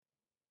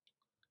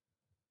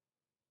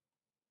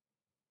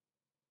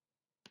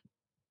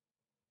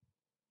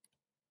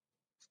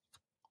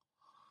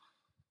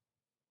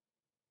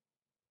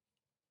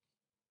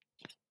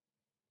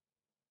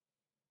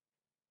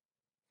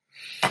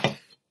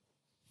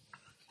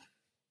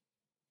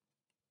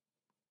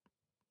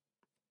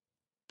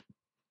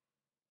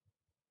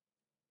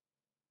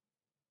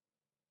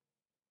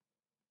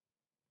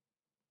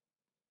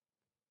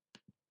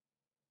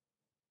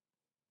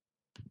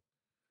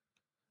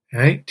In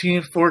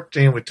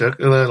 1814, we took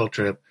a little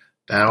trip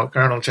down with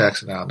Colonel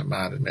Jackson down the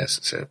mountain,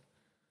 Mississippi.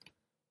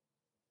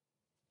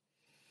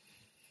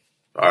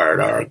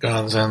 Fired our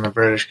guns and the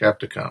British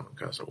kept it coming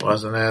because it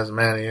wasn't as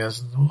many as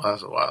it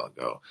was a while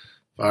ago.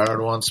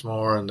 Fired once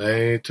more and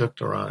they took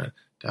to running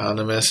down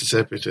the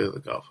Mississippi to the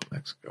Gulf of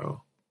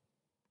Mexico.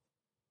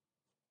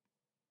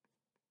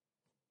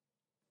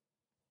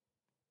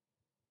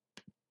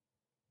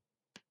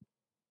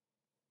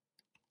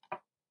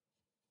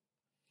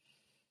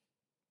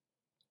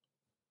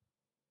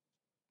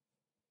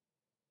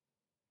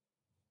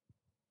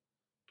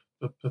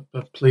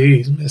 But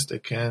please,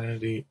 Mr.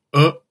 Kennedy,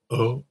 I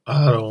don't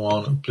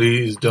want to.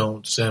 Please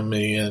don't send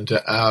me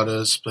into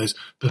outer space.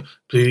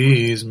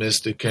 Please,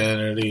 Mr.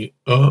 Kennedy,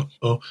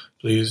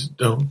 please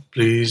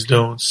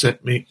don't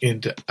send me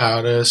into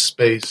outer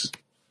space.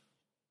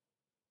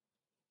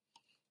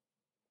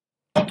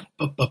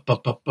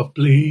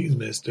 Please,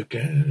 Mr.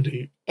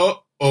 Kennedy, I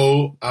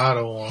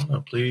don't want to.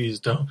 Please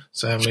don't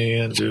send me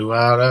into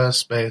outer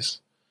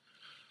space.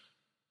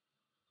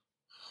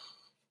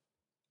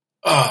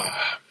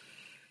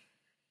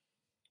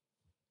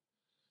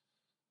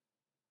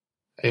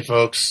 Hey,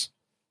 folks.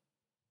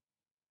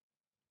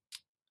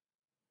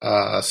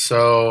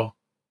 So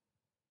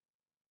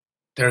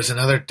there's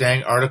another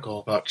dang article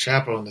about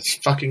Chapo in this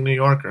fucking New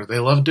Yorker. They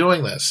love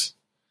doing this.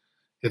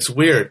 It's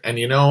weird. And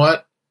you know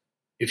what?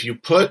 If you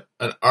put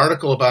an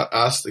article about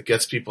us that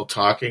gets people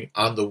talking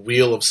on the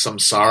wheel of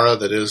samsara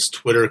that is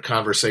Twitter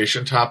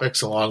conversation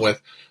topics, along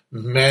with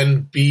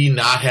men B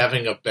not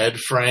having a bed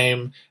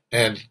frame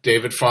and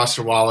David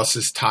Foster Wallace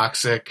is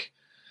toxic,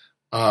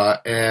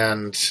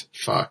 and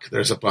fuck,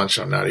 there's a bunch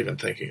I'm not even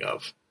thinking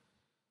of.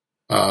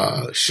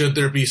 Should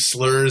there be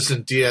slurs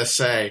in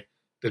DSA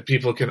that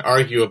people can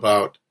argue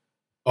about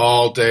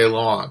all day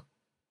long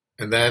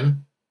and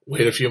then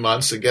wait a few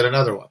months and get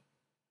another one?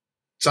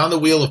 It's on the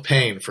wheel of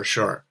pain for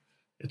sure.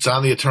 It's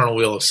on the eternal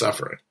wheel of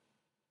suffering.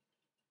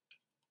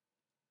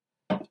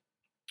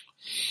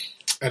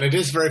 And it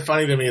is very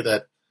funny to me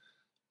that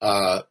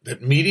the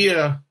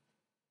media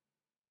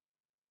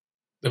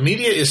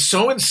is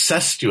so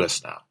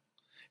incestuous now.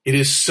 It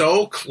is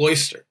so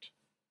cloistered.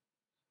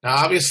 Now,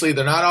 obviously,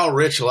 they're not all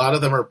rich. A lot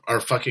of them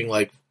are fucking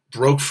like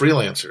broke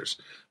freelancers.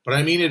 But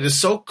I mean, it is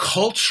so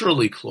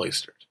culturally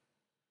cloistered.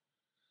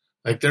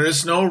 Like, there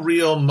is no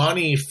real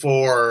money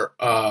for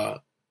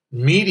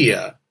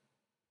media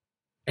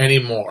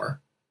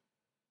anymore.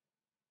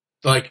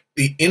 Like,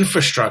 the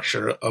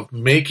infrastructure of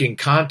making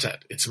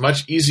content. It's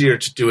much easier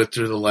to do it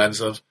through the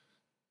lens of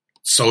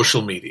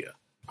social media.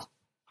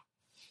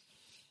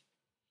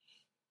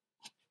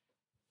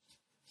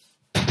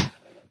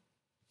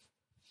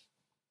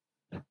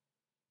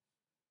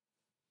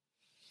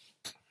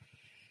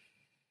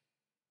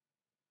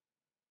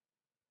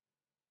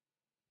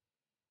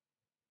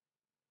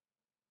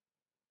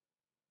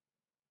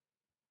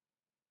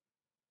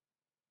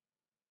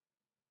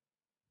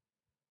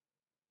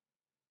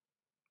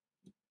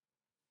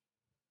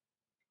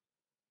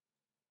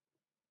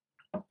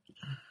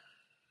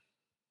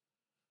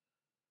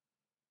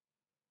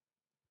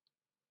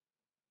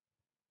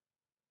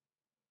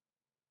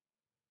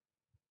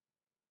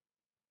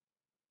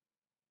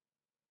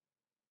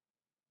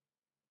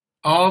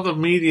 All the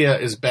media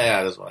is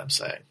bad, is what I'm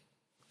saying.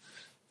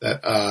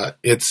 That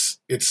it's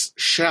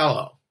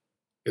shallow.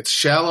 It's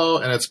shallow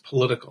and it's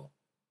political.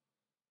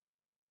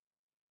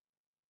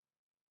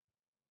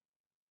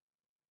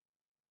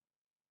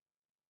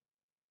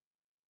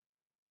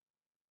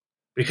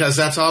 Because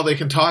that's all they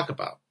can talk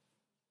about.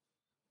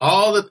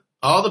 All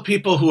the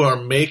people who are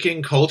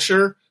making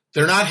culture,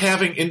 they're not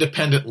having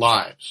independent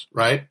lives,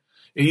 right?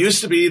 It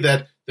used to be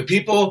that the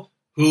people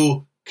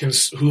who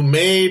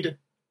made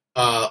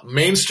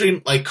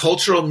mainstream, like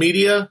cultural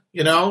media,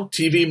 you know,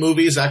 TV,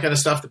 movies, that kind of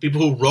stuff, the people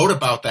who wrote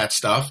about that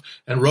stuff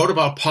and wrote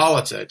about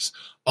politics,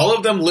 all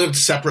of them lived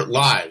separate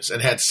lives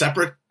and had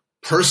separate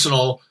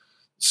personal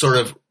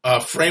sort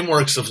of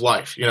frameworks of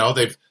life. You know,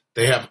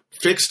 they have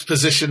fixed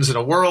positions in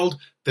a world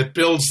that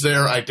builds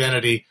their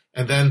identity,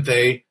 and then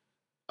they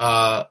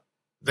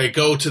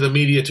go to the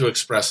media to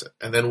express it,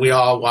 and then we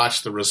all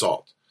watch the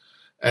result.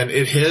 And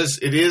it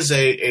is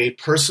a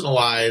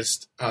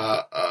personalized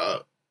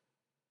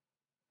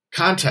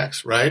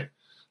context, right?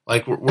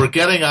 Like we're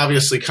getting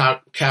obviously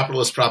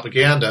capitalist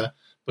propaganda,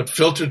 but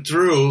filtered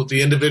through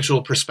the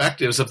individual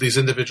perspectives of these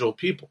individual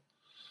people.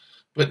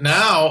 But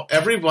now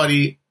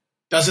everybody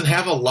doesn't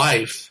have a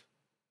life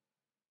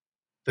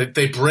that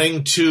they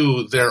bring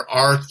to their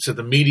art, to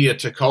the media,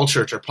 to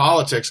culture, to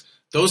politics.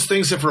 Those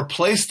things have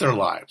replaced their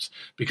lives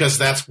because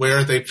that's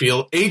where they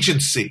feel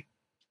agency.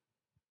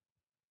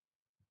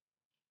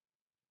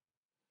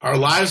 Our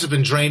lives have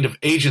been drained of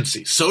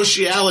agency,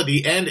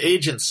 sociality and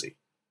agency,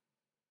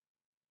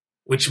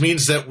 which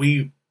means that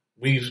we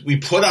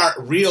put our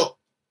real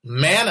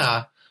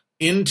mana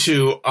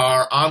into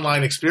our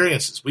online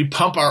experiences. We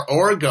pump our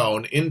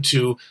orgone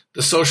into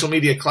the social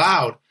media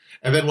cloud,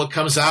 and then what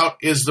comes out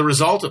is the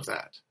result of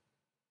that.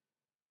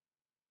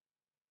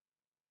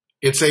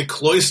 It's a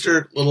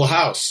cloistered little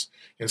house.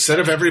 Instead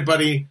of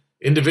everybody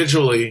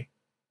individually,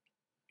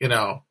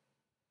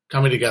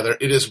 coming together.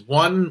 It is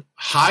one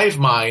hive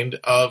mind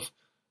of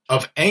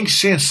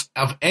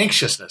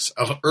anxiousness,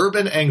 of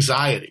urban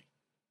anxiety,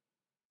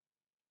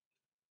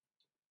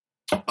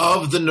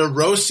 of the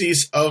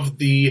neuroses of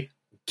the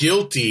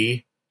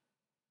guilty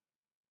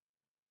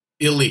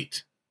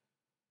elite.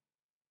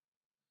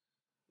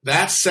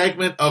 That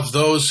segment of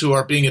those who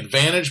are being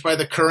advantaged by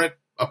the current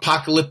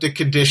apocalyptic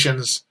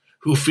conditions,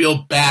 who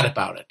feel bad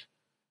about it,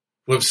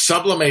 who have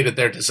sublimated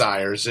their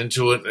desires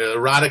into an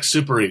erotic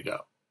superego,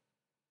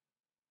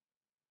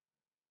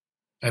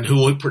 and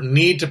who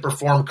need to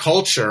perform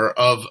culture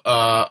of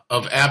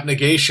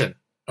abnegation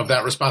of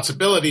that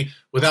responsibility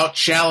without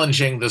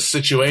challenging the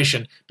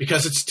situation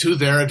because it's to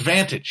their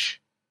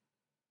advantage.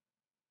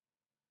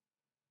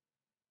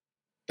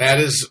 That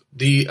is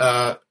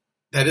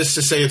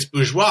to say it's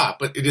bourgeois,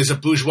 but it is a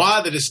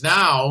bourgeois that has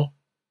now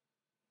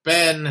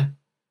been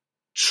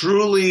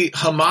truly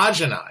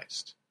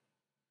homogenized.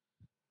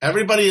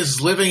 Everybody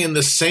is living in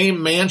the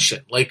same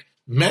mansion, like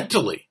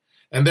mentally,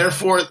 and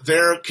therefore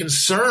their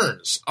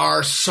concerns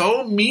are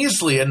so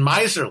measly and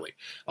miserly.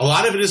 A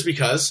lot of it is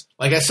because,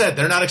 like I said,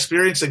 they're not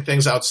experiencing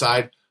things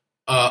outside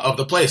of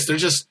the place. They're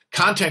just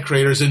content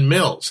creators in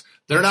mills.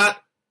 They're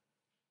not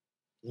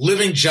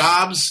living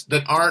jobs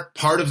that aren't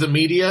part of the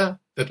media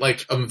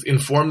that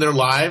inform their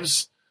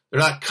lives. They're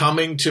not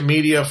coming to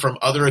media from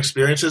other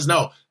experiences.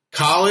 No,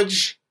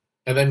 college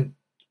and then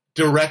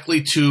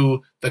directly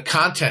to the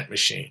content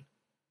machine.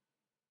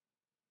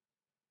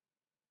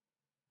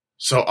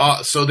 So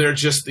they're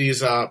just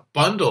these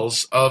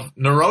bundles of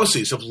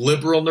neuroses, of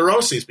liberal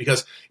neuroses,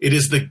 because it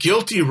is the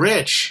guilty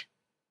rich,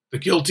 the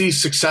guilty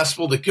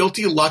successful, the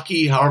guilty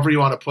lucky, however you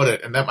want to put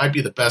it, and that might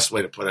be the best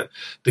way to put it,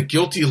 the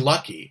guilty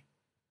lucky,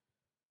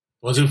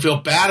 ones who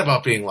feel bad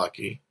about being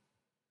lucky,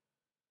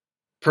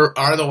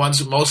 are the ones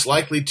who most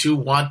likely to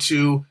want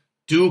to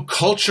do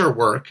culture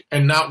work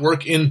and not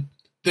work in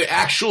the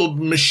actual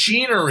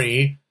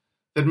machinery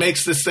that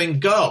makes this thing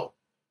go.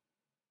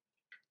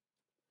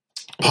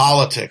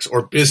 Politics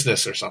or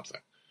business or something.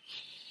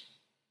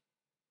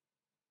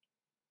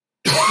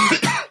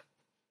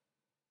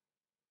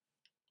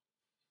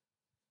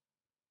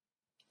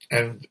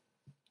 And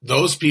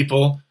those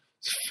people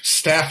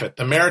staff it.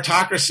 The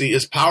meritocracy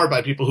is powered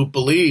by people who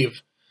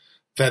believe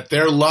that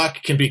their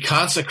luck can be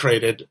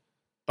consecrated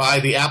by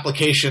the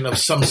application of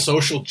some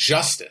social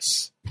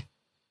justice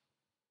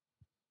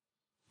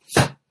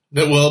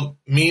that will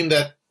mean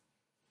that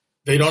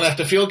they don't have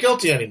to feel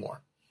guilty anymore.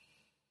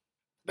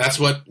 That's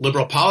what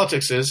liberal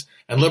politics is,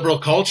 and liberal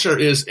culture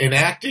is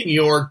enacting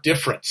your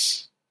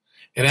difference,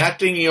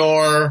 enacting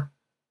your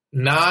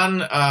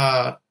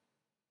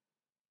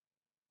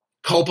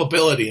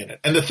non-culpability in it.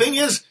 And the thing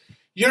is,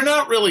 you're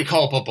not really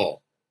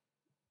culpable.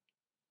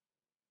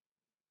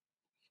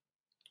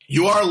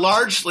 You are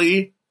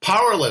largely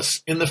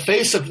powerless in the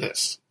face of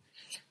this.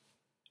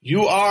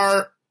 We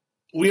are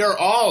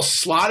all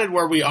slotted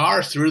where we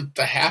are through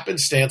the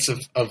happenstance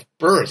of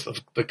birth, of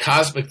the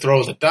cosmic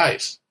throw of the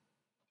dice.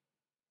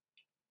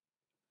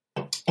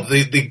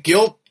 The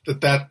guilt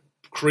that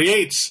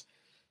creates,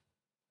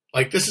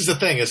 this is the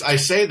thing, is I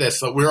say this,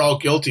 that we're all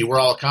guilty, we're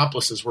all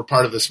accomplices, we're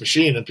part of this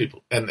machine, and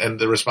people, and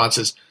the response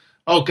is,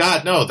 oh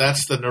God, no,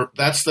 that's the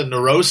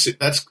neurosis,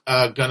 that's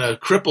going to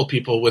cripple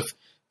people with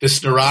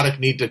this neurotic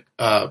need to,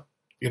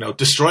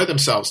 destroy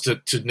themselves,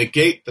 to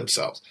negate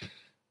themselves.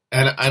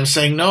 And I'm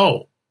saying,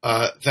 no,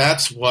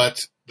 that's what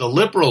the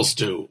liberals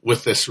do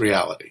with this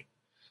reality.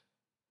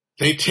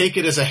 They take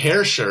it as a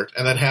hair shirt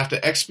and then have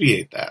to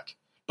expiate that.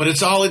 But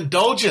it's all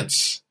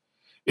indulgence.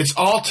 It's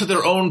all to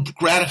their own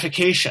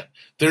gratification.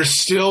 They're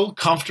still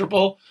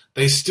comfortable.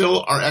 They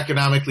still are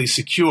economically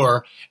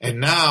secure.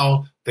 And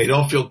now they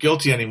don't feel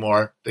guilty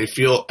anymore. They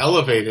feel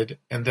elevated,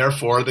 and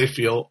therefore they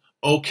feel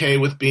okay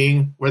with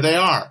being where they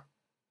are.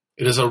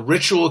 It is a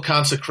ritual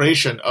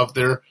consecration of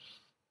their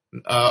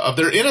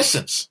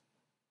innocence.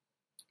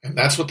 And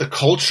that's what the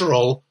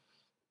cultural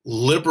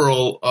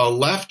liberal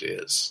left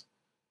is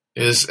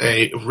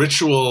a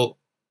ritual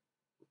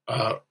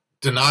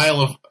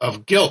denial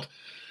of guilt.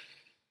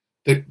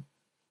 The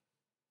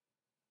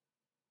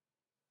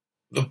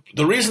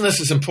reason this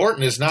is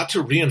important is not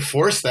to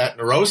reinforce that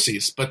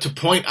neuroses, but to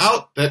point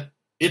out that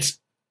it's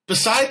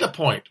beside the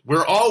point.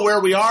 We're all where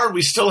we are.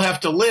 We still have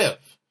to live.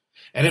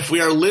 And if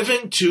we are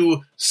living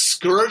to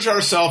scourge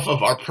ourselves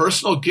of our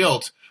personal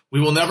guilt,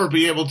 we will never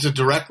be able to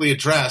directly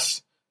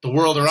address the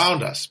world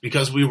around us,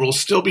 because we will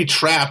still be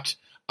trapped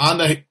on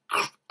the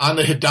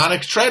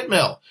hedonic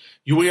treadmill.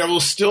 We will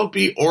still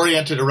be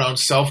oriented around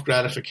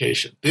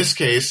self-gratification. This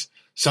case,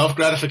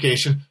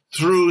 self-gratification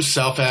through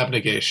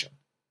self-abnegation.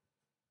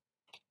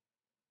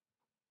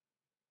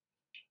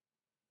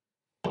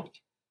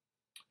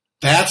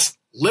 That's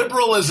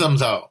liberalism,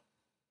 though.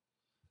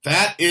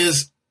 That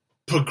is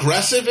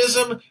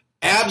progressivism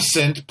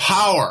absent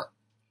power.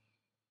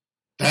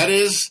 That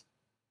is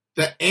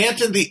the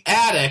ant in the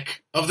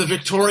attic of the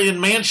Victorian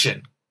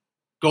mansion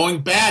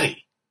going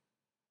batty.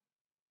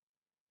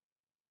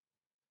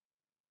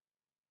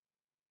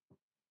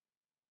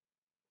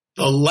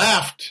 The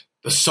left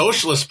the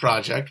socialist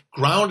project,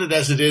 grounded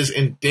as it is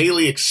in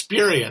daily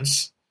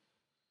experience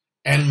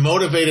and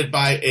motivated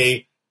by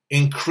a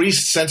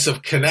increased sense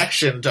of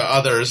connection to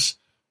others,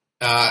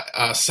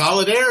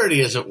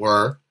 solidarity, as it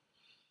were,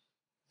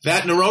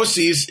 that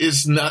neuroses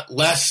is not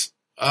less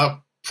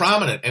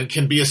prominent and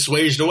can be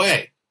assuaged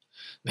away.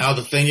 Now,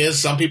 the thing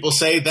is, some people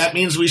say that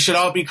means we should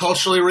all be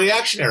culturally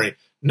reactionary.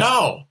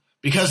 No,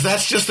 because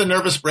that's just the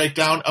nervous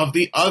breakdown of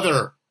the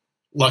other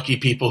lucky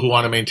people who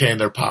want to maintain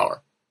their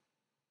power.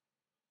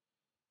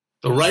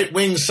 The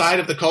right-wing side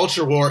of the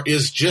culture war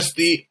is just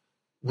the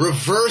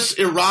reverse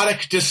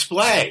erotic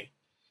display.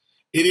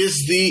 It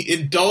is the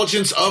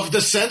indulgence of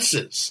the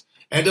senses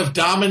and of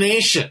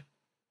domination.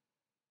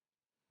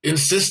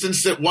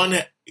 Insistence that one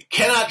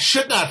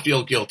should not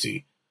feel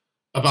guilty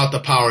about the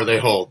power they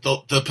hold,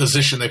 the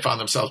position they found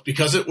themselves,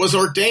 because it was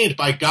ordained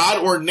by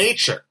God or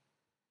nature.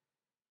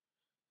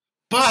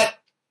 But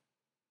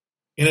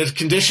in a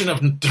condition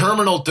of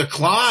terminal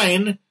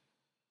decline,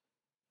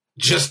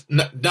 just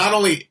not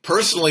only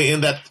personally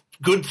in that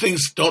good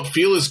things don't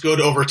feel as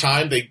good over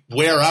time, they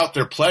wear out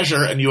their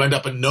pleasure, and you end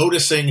up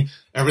noticing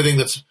everything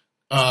that's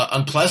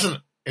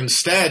unpleasant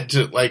instead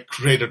to like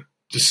create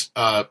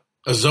a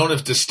zone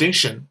of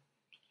distinction.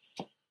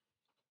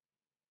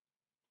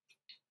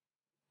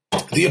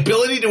 The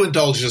ability to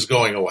indulge is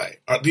going away.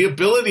 The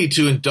ability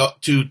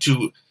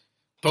to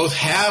both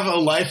have a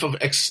life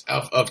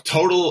of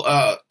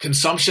total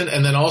consumption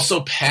and then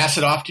also pass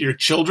it off to your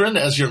children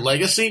as your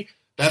legacy,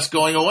 that's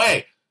going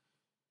away.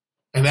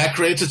 And that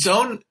creates its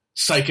own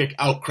psychic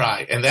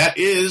outcry. And that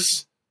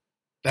is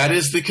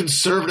the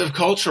conservative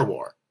culture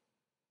war.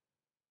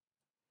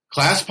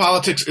 Class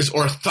politics is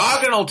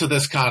orthogonal to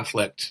this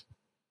conflict,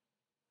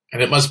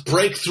 and it must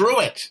break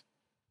through it.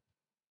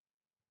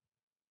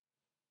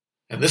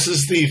 And this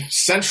is the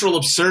central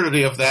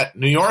absurdity of that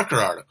New Yorker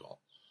article.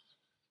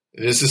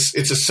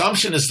 Its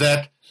assumption is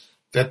that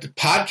the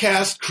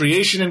podcast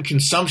creation and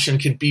consumption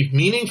can be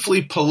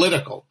meaningfully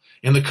political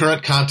in the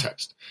current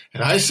context.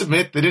 And I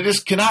submit that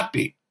it cannot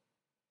be.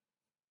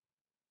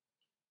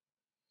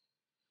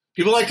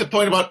 People like to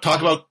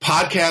talk about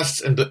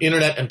podcasts and the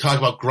internet and talk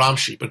about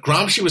Gramsci, but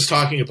Gramsci was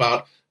talking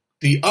about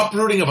the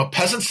uprooting of a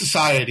peasant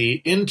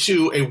society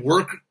into a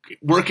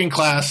working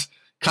class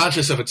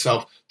conscious of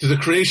itself to the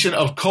creation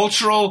of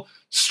cultural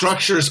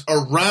structures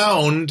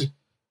around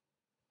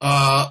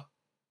the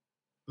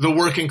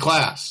working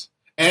class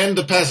and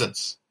the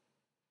peasants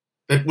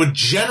that would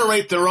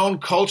generate their own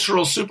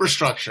cultural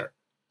superstructure,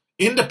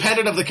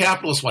 independent of the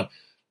capitalist one,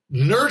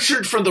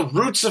 nurtured from the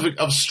roots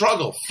of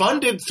struggle,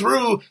 funded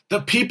through the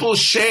people's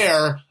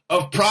share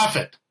of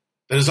profit.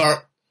 That is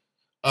our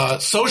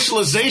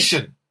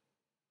socialization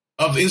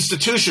of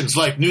institutions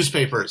like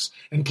newspapers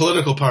and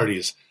political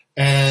parties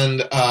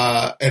and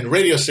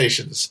radio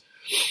stations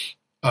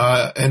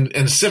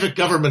and civic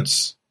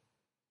governments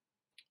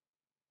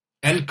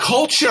and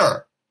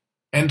culture.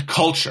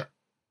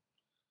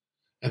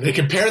 And they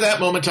compare that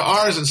moment to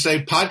ours and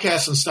say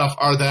podcasts and stuff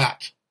are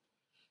that.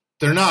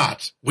 They're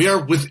not. We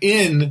are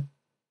within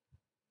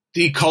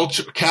the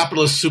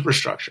capitalist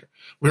superstructure.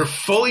 We're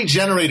fully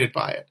generated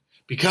by it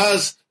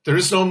because there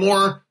is no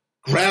more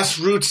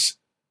grassroots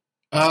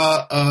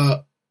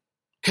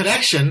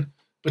connection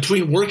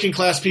between working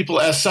class people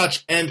as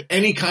such and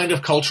any kind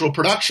of cultural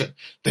production.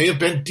 They have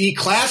been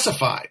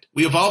declassified.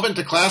 We have all been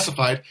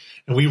declassified,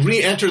 and we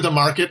re-enter the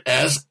market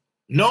as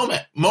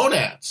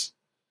monads,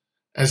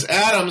 as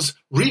atoms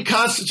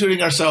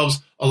reconstituting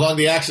ourselves along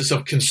the axis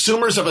of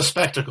consumers of a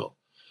spectacle.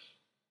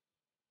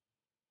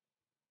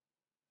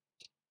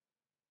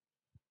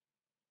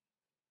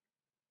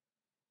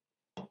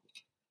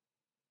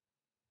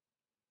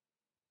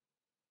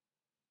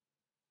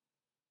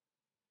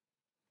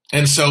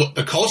 And so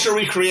the culture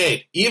we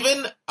create,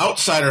 even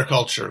outsider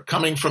culture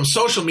coming from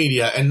social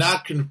media and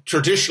not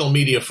traditional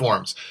media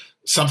forms,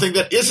 something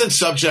that isn't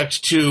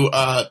subject to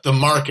the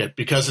market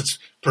because it's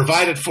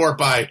provided for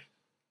by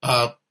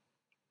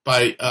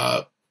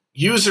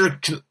user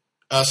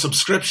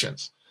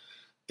subscriptions,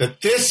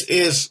 that this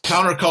is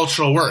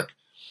countercultural work.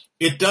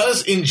 It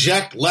does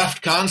inject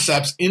left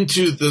concepts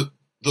into the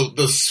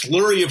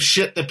slurry of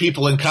shit that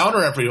people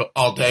encounter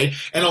all day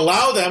and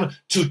allow them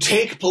to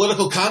take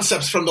political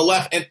concepts from the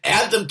left and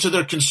add them to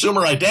their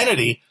consumer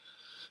identity,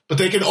 but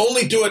they can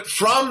only do it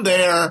from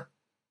there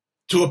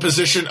to a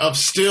position of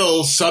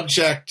still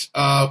subject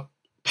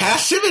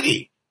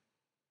passivity.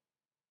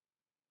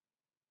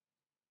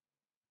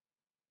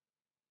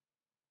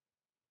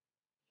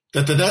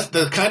 That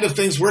the kind of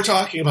things we're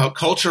talking about,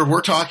 culture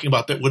we're talking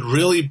about that would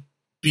really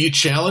be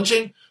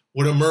challenging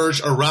would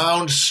emerge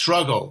around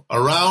struggle,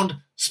 around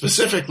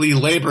specifically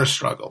labor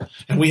struggle.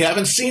 And we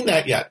haven't seen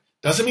that yet.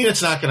 Doesn't mean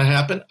it's not going to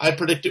happen. I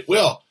predict it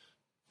will.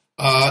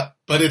 But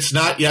it's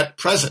not yet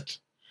present,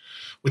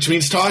 which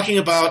means talking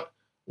about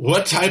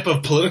what type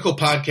of political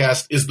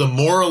podcast is the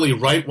morally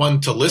right one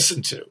to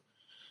listen to,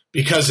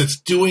 because it's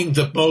doing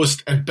the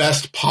most and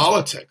best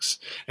politics.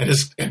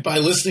 And by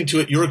listening to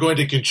it, you're going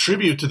to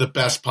contribute to the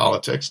best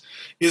politics,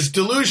 is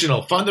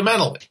delusional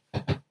fundamentally.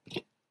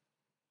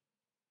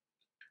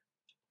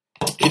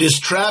 It is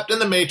trapped in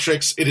the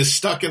matrix. It is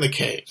stuck in the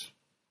cave.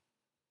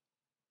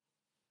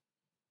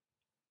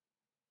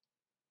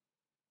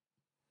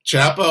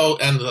 Chapo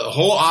and the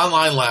whole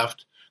online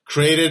left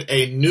created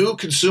a new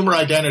consumer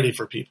identity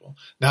for people.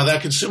 Now,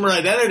 that consumer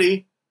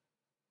identity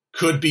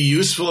could be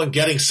useful in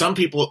getting some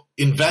people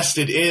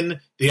invested in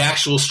the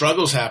actual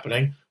struggles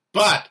happening,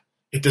 but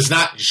it does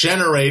not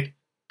generate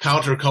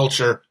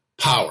counterculture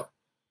power.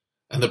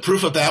 And the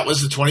proof of that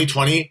was the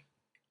 2020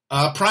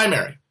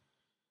 primary,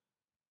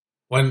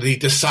 when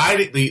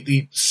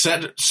the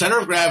center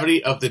of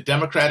gravity of the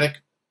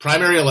Democratic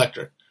primary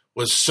electorate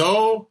was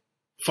so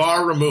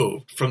far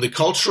removed from the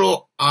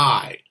cultural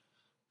eye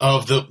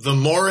of the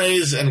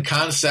mores and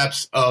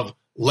concepts of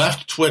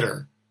left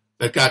Twitter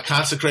that got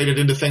consecrated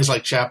into things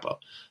like Chapo,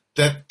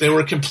 that it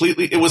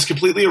was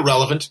completely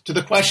irrelevant to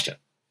the question.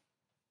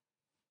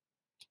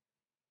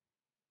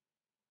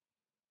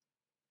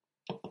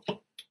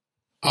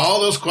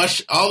 All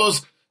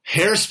those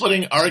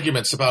hair-splitting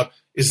arguments about,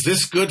 is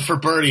this good for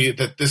Bernie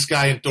that this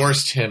guy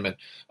endorsed him, and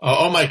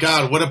oh my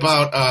God, what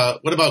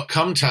about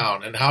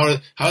Cumtown, and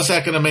how's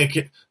that going to make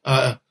it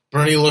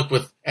Bernie look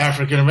with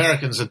African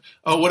Americans, and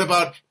what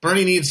about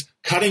Bernie needs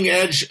cutting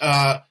edge?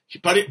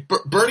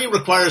 Bernie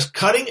requires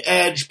cutting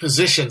edge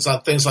positions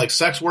on things like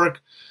sex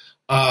work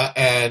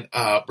and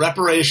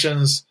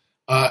reparations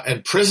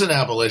and prison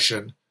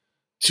abolition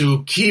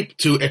to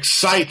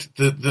excite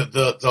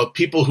the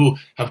people who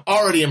have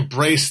already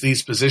embraced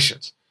these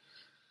positions.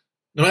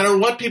 No matter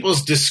what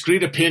people's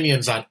discrete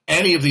opinions on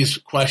any of these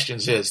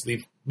questions is,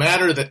 the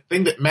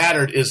thing that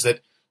mattered is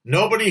that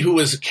nobody who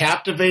was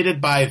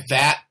captivated by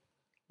that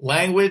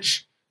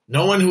language,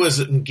 no one who is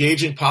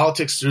engaging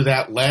politics through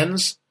that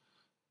lens,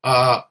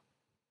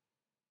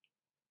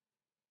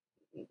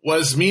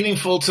 was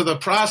meaningful to the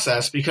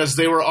process because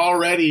they were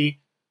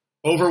already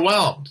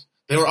overwhelmed.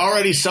 They were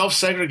already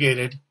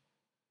self-segregated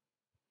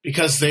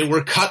because they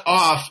were cut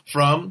off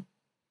from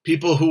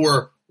people who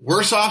were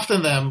worse off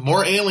than them,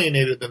 more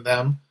alienated than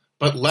them,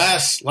 but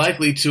less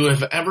likely to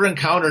have ever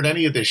encountered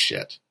any of this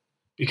shit.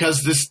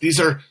 Because these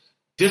are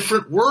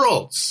different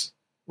worlds.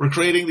 We're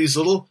creating these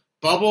little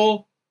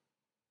bubble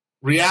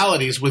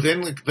realities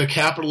within the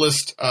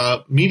capitalist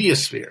media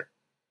sphere.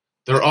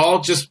 They're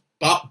all just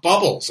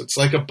bubbles. It's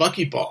like a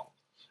buckyball.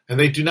 And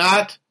they do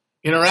not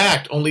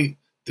interact. Only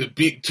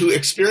to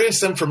experience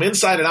them from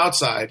inside and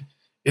outside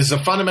is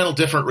a fundamental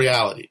different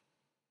reality,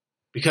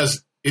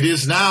 because it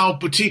is now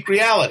boutique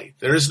reality.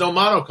 There is no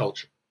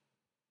monoculture.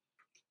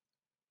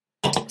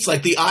 It's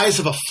like the eyes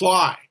of a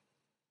fly.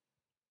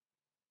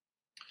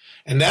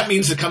 And that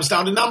means it comes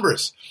down to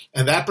numbers.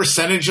 And that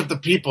percentage of the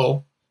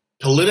people,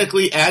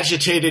 politically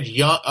agitated,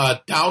 young,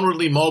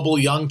 downwardly mobile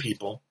young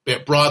people,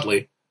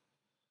 broadly,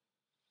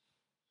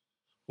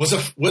 was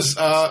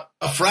a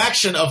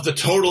fraction of the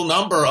total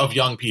number of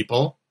young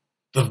people,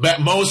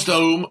 most of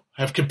whom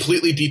have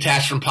completely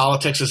detached from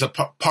politics as a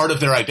part of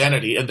their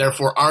identity and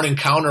therefore aren't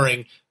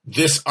encountering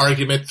this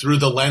argument through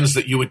the lens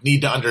that you would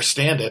need to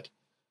understand it.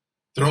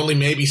 They're only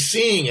maybe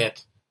seeing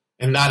it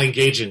and not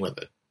engaging with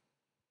it.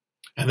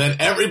 And then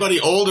everybody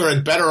older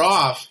and better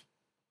off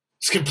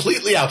is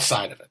completely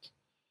outside of it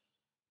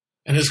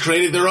and has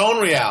created their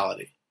own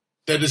reality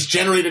that is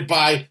generated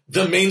by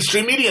the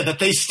mainstream media that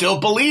they still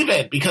believe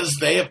in, because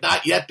they have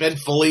not yet been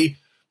fully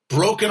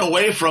broken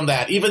away from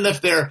that. Even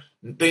if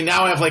they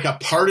now have like a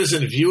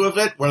partisan view of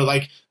it, where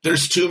like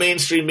there's two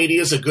mainstream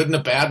medias, a good and a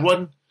bad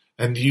one,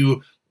 and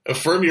you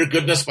affirm your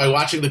goodness by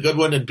watching the good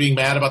one and being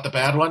mad about the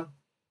bad one.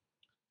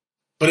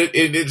 But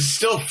it is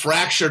still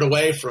fractured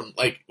away from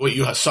like what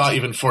you saw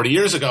even 40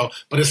 years ago,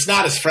 but it's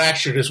not as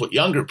fractured as what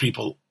younger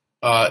people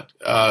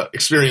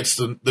experience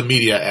the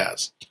media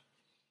as.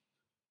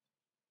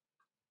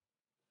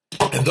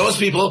 And those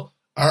people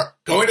are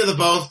going to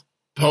the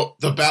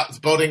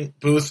voting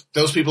booth.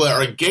 Those people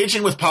are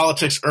engaging with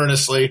politics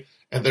earnestly,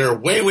 and there are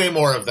way, way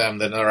more of them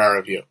than there are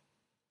of you.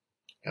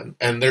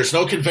 And there's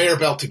no conveyor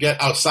belt to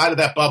get outside of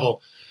that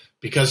bubble,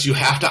 because you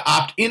have to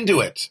opt into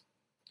it.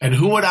 And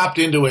who would opt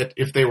into it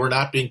if they were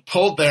not being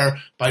pulled there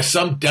by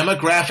some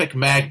demographic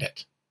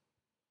magnet?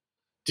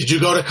 Did you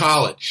go to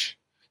college?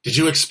 Did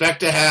you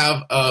expect to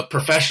have a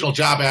professional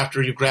job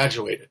after you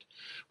graduated?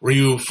 Were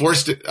you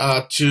forced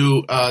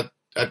to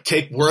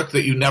take work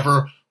that you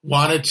never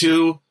wanted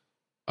to?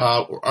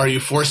 Are you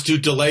forced to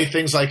delay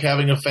things like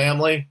having a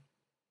family?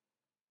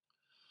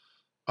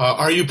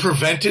 Are you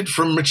prevented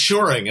from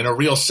maturing in a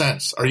real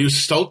sense? Are you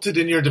stulted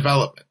in your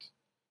development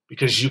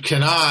because you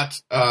cannot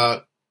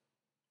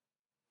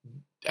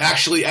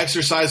actually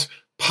exercise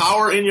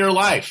power in your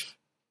life?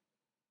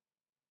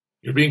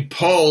 You're being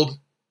pulled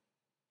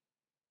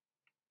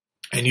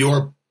and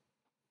you're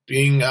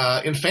being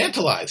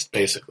infantilized,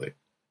 basically.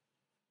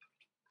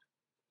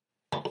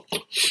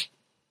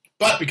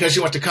 But because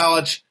you went to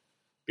college,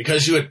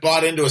 because you had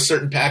bought into a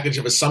certain package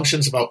of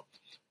assumptions about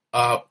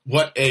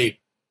what a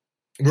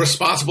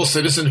responsible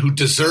citizen who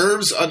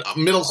deserves a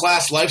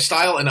middle-class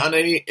lifestyle and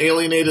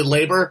unalienated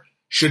labor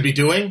should be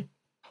doing,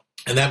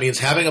 and that means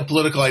having a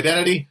political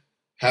identity,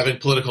 having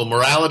political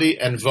morality,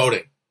 and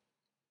voting.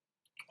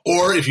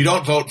 Or if you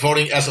don't vote,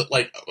 voting as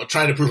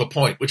trying to prove a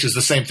point, which is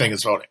the same thing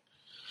as voting.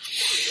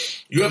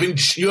 You have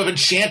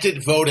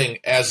enchanted voting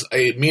as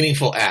a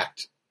meaningful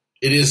act.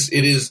 It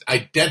is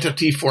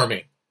identity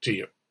forming to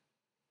you.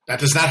 That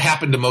does not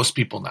happen to most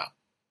people now.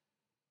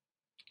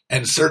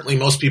 And certainly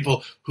most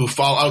people who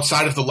fall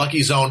outside of the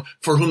lucky zone,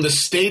 for whom the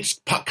state's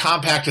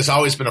compact has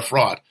always been a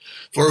fraud,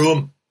 for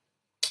whom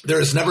there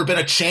has never been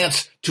a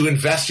chance to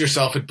invest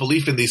yourself in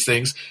belief in these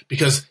things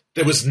because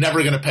it was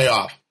never going to pay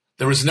off.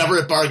 There was never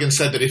a bargain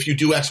said that if you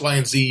do X, Y,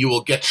 and Z, you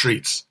will get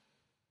treats.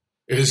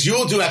 It is you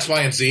will do X,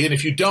 Y, and Z, and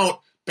if you don't,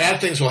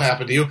 bad things will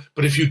happen to you.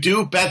 But if you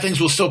do, bad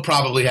things will still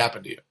probably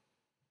happen to you.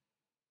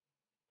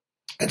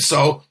 And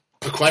so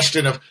the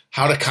question of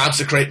how to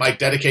consecrate my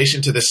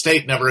dedication to the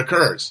state never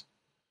occurs.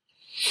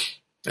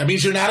 That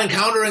means you're not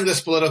encountering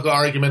this political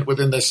argument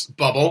within this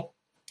bubble,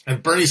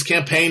 and Bernie's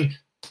campaign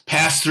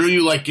passed through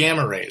you like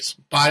gamma rays,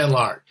 by and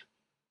large.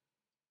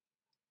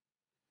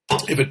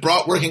 If it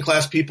brought working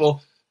class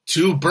people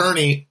to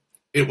Bernie,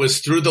 it was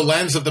through the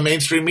lens of the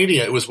mainstream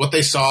media. It was what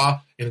they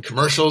saw in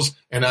commercials,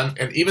 and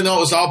even though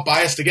it was all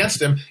biased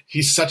against him,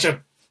 he's such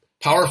a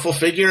powerful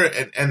figure,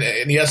 and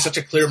he has such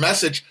a clear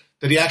message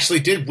that he actually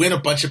did win a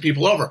bunch of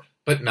people over,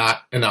 but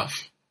not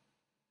enough.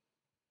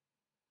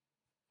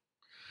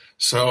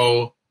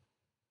 So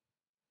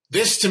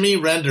this, to me,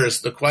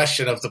 renders the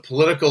question of the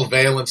political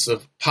valence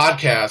of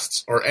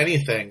podcasts or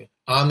anything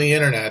on the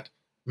internet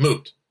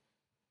moot.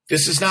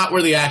 This is not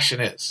where the action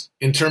is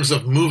in terms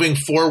of moving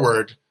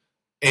forward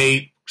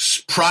a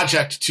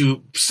project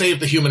to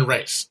save the human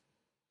race.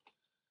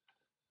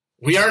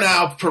 We are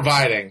now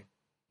providing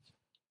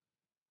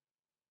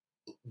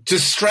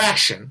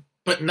distraction,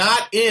 but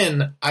not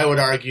in, I would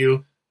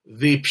argue,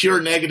 the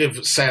pure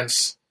negative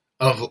sense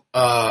of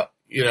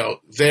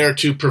there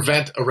to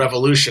prevent a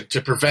revolution,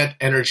 to prevent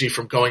energy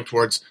from going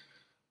towards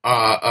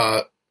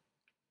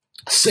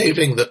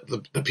saving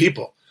the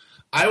people.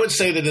 I would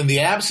say that in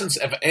the absence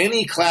of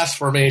any class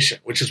formation,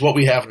 which is what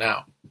we have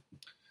now,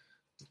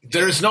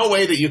 there is no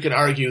way that you can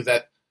argue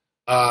that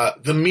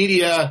the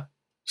media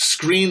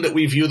screen that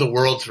we view the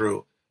world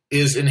through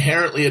is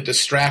inherently a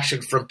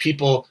distraction from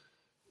people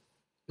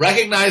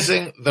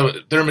recognizing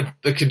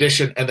the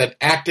condition and then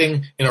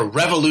acting in a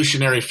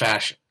revolutionary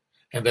fashion.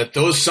 And that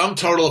those sum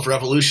total of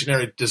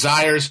revolutionary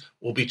desires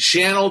will be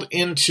channeled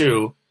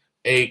into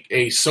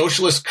a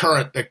socialist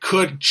current that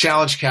could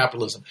challenge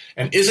capitalism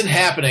and isn't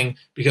happening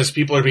because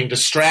people are being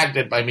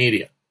distracted by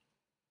media.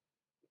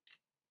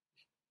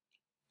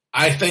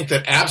 I think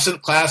that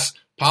absent class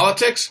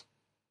politics,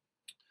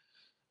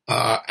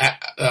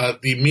 the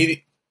media,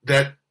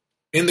 that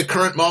in the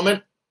current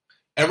moment,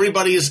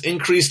 everybody is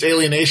increased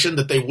alienation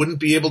that they wouldn't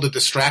be able to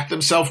distract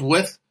themselves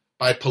with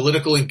by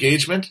political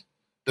engagement.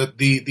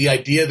 The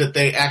idea that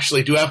they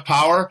actually do have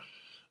power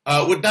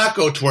would not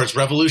go towards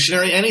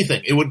revolutionary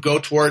anything. It would go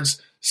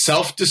towards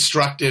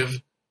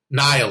self-destructive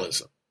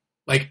nihilism,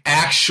 like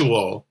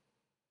actual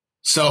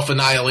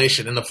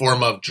self-annihilation in the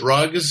form of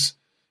drugs,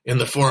 in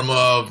the form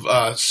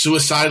of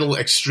suicidal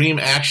extreme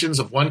actions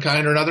of one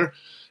kind or another,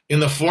 in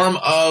the form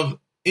of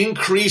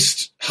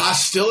increased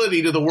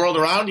hostility to the world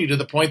around you to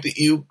the point that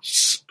you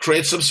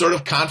create some sort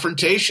of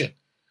confrontation.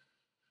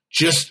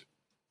 Just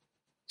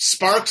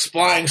sparks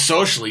flying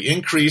socially,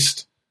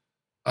 increased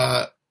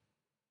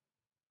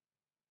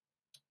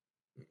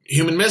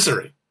human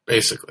misery,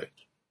 basically.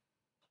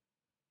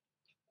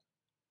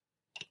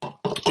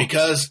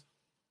 Because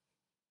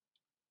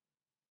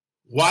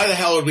why the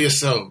hell would we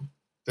assume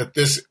that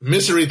this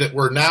misery that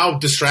we're now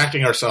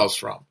distracting ourselves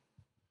from,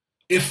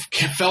 if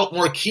felt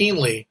more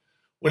keenly,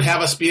 would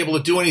have us be able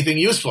to do anything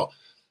useful?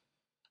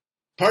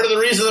 Part of the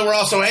reason that we're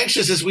all so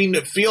anxious is we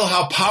feel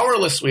how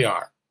powerless we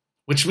are,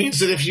 which means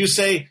that if you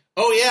say,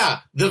 oh yeah,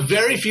 the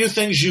very few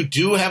things you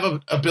do have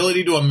an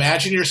ability to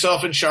imagine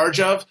yourself in charge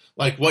of,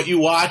 like what you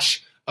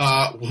watch,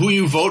 who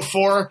you vote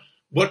for,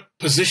 what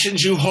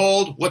positions you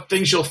hold, what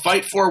things you'll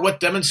fight for, what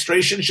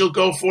demonstrations you'll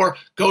go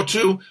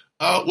to,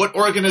 what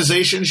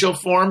organizations you'll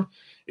form.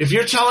 If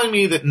you're telling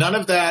me that none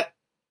of that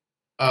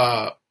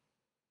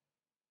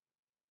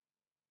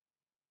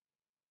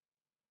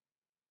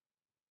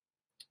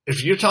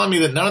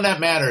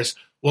matters,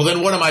 well,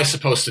 then what am I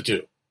supposed to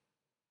do?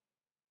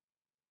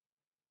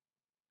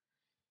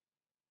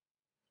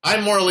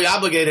 I'm morally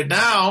obligated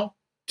now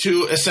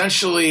to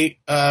essentially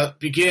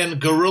begin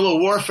guerrilla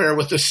warfare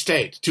with the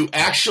state, to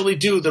actually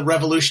do the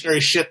revolutionary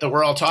shit that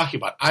we're all talking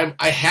about.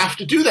 I have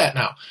to do that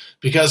now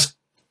because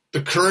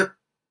the current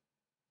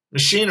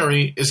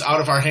machinery is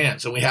out of our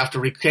hands and we have to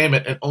reclaim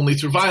it, and only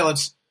through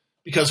violence,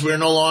 because we're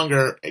no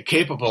longer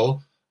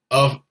capable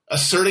of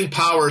asserting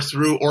power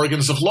through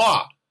organs of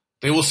law.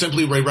 They will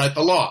simply rewrite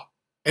the law.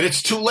 And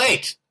it's too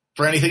late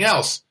for anything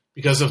else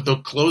because of the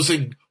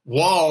closing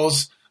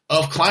walls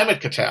of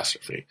climate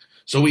catastrophe.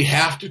 So we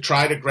have to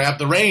try to grab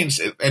the reins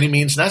at any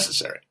means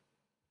necessary.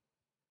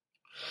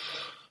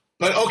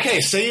 But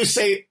okay, say you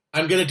say,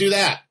 I'm going to do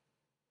that.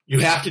 You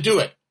have to do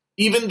it.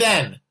 Even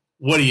then,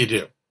 what do you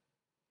do?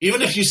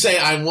 Even if you say,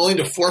 I'm willing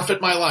to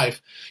forfeit my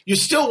life, you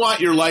still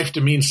want your life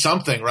to mean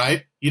something,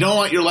 right? You don't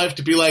want your life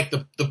to be like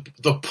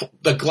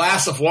the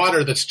glass of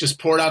water that's just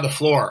poured on the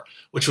floor,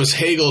 which was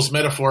Hegel's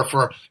metaphor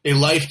for a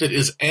life that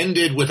is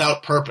ended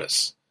without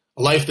purpose,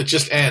 a life that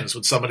just ends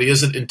when somebody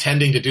isn't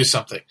intending to do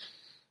something.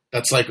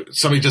 That's like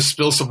somebody just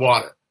spills some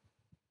water.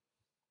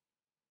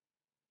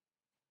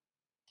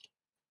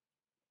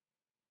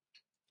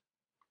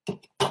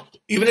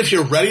 Even if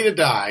you're ready to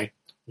die,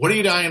 what are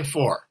you dying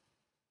for?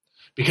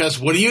 Because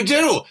what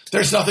do?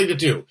 There's nothing to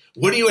do.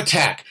 What do you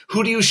attack?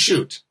 Who do you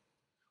shoot?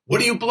 What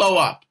do you blow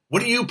up?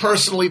 What do you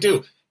personally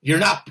do? You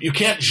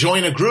can't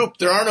join a group.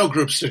 There are no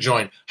groups to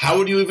join. How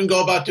would you even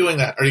go about doing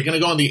that? Are you going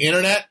to go on the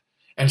internet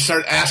and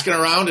start asking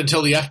around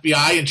until the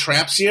FBI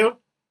entraps you?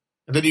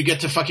 And then you get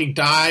to fucking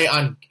die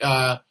on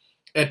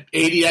at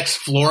ADX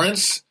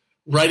Florence,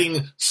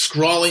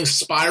 scrawling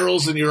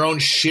spirals in your own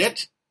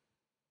shit?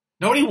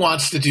 Nobody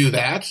wants to do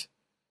that.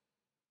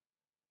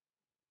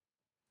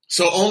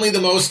 So only the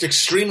most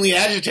extremely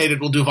agitated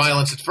will do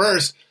violence at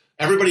first.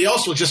 Everybody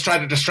else will just try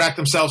to distract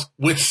themselves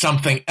with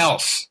something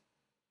else.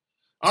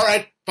 All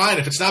right, fine.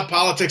 If it's not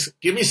politics,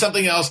 give me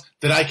something else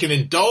that I can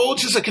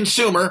indulge as a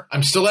consumer. I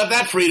still have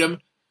that freedom,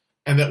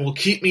 and that will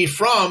keep me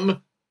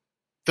from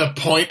the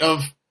point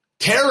of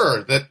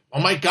terror that, oh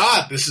my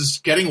God, this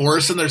is getting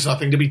worse and there's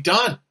nothing to be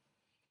done.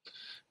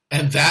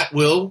 And that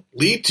will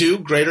lead to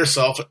greater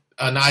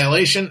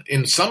self-annihilation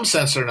in some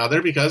sense or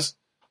another, because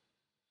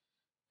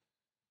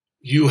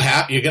you're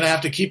going to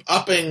have to keep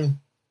upping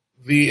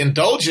the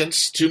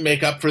indulgence to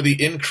make up for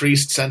the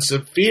increased sense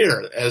of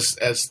fear as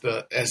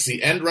the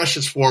end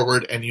rushes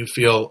forward and you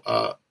feel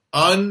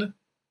unready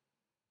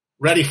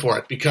for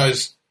it.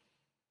 Because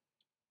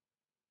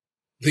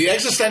the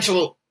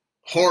existential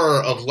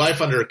horror of life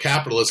under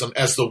capitalism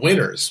as the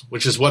winners,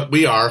 which is what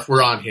we are if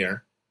we're on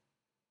here,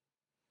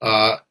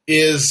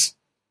 is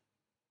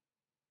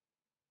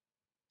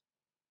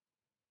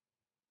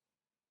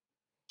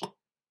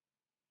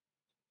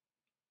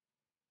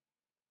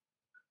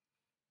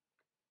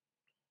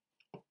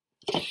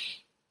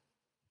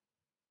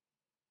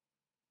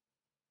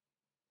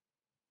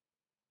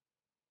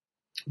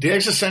the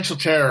existential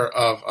terror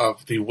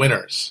of the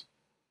winners,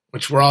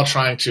 which we're all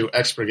trying to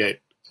expurgate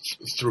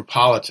through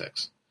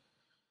politics,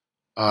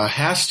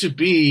 has to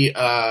be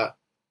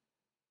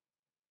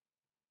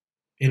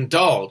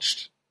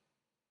indulged.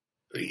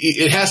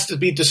 It has to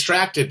be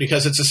distracted,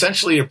 because it's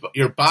essentially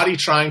your body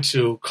trying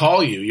to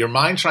call you, your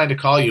mind trying to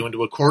call you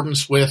into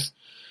accordance with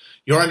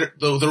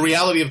the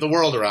reality of the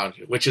world around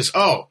you, which is,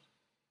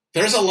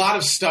 there's a lot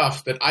of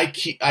stuff that I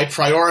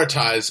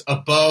prioritize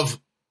above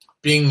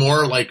being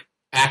more like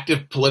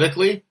active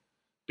politically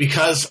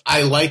because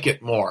I like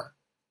it more.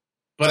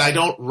 But I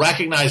don't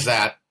recognize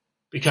that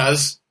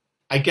because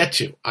I get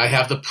to. I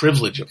have the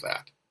privilege of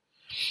that.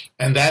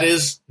 And that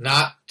is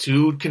not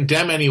to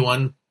condemn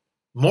anyone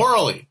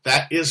morally.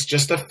 That is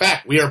just a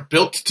fact. We are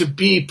built to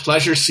be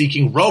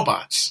pleasure-seeking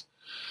robots.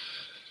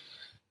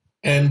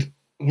 And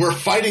we're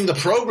fighting the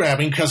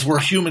programming because we're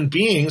human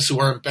beings who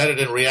are embedded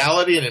in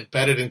reality and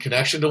embedded in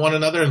connection to one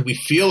another, and we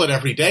feel it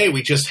every day.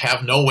 We just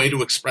have no way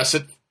to express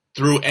it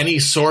through any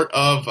sort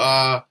of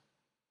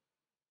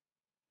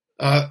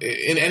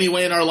in any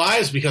way in our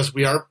lives, because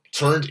we are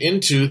turned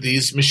into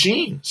these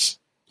machines.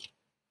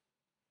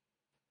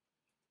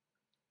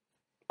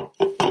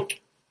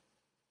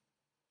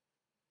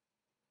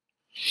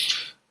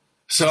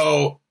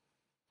 So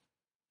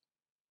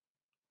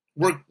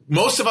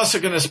most of us are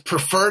going to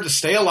prefer to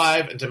stay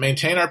alive and to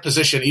maintain our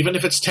position, even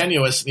if it's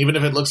tenuous, and even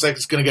if it looks like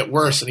it's going to get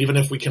worse, and even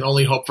if we can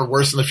only hope for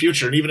worse in the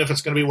future, and even if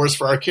it's going to be worse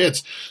for our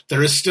kids.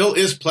 There still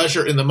is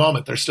pleasure in the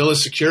moment. There still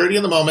is security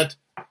in the moment.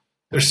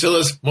 There still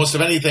is, most of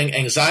anything,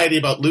 anxiety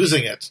about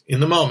losing it in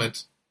the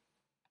moment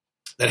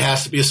that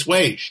has to be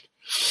assuaged.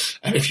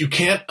 And if you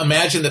can't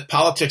imagine that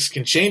politics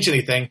can change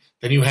anything,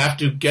 then you have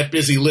to get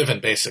busy living,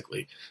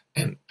 basically.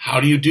 And how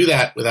do you do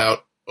that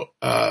without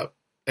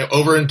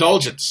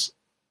overindulgence?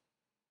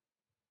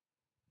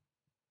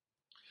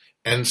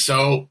 And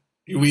so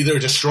you either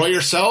destroy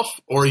yourself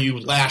or you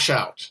lash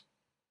out.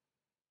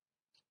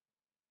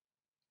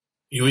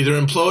 You either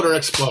implode or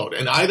explode.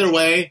 And either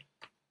way,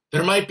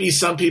 there might be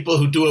some people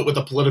who do it with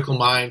a political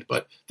mind,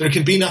 but there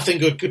can be nothing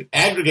good could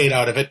aggregate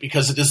out of it,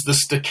 because it is the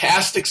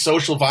stochastic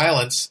social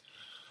violence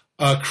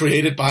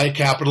created by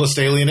capitalist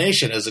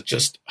alienation, as it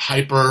just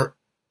hyper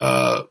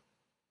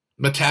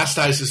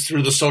metastasizes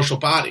through the social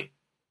body.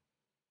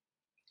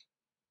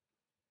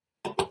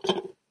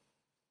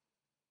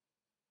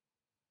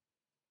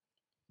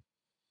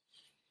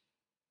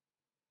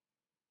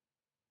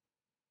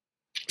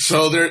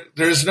 So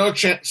there's no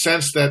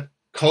sense that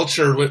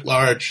culture writ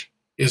large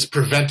is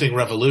preventing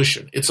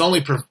revolution. It's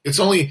only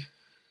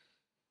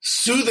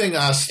soothing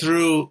us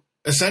through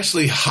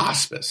essentially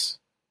hospice.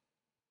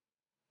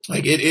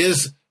 Like, it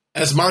is,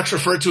 as Marx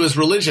referred to as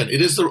religion,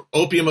 it is the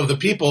opium of the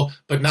people,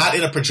 but not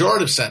in a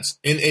pejorative sense,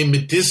 in a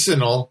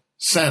medicinal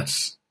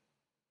sense.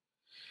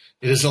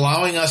 It is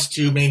allowing us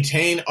to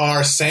maintain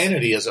our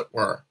sanity, as it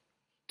were,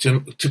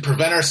 to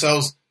prevent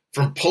ourselves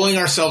from pulling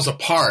ourselves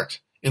apart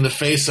in the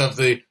face of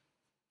the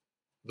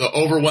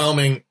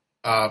overwhelming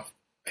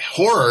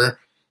horror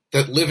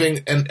that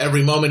living in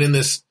every moment in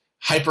this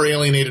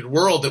hyper-alienated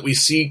world that we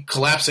see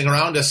collapsing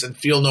around us and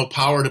feel no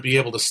power to be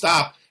able to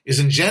stop is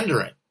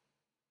engendering.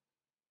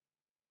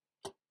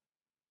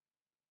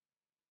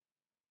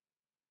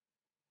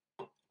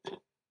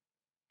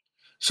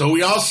 So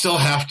we all still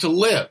have to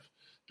live,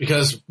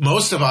 because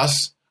most of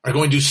us are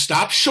going to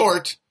stop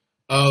short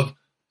of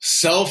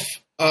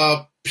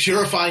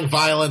self-purifying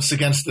violence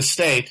against the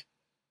state,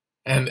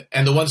 and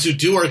the ones who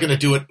do are going to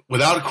do it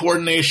without a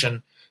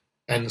coordination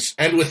and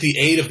with the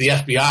aid of the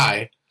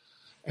FBI.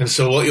 And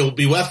so what you'll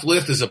be left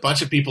with is a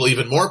bunch of people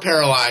even more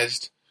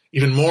paralyzed,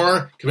 even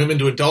more commitment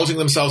to indulging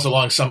themselves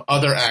along some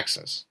other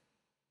axis.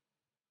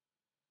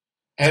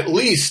 At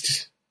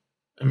least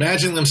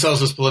imagining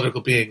themselves as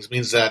political beings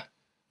means that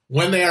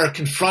when they are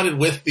confronted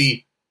with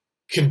the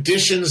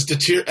conditions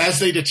as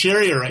they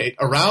deteriorate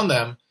around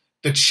them,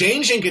 the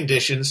changing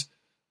conditions,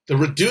 the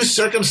reduced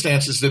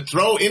circumstances that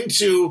throw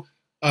into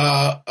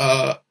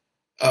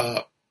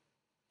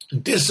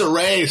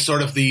disarray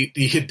sort of the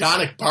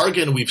hedonic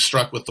bargain we've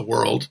struck with the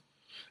world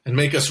and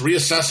make us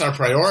reassess our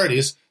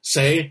priorities,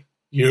 say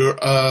you're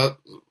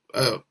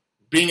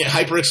being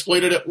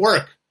hyper-exploited at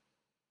work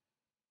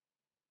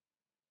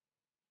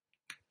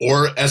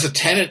or as a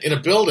tenant in a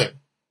building.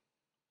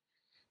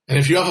 And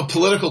if you have a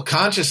political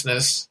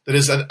consciousness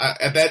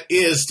that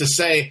is to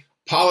say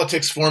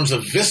politics forms a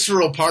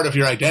visceral part of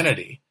your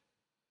identity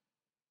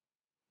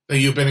that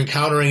you've been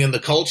encountering in the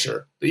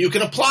culture, that you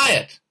can apply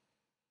it.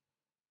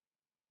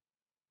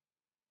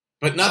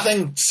 But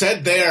nothing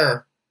said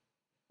there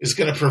is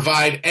going to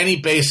provide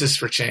any basis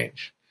for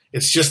change.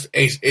 It's just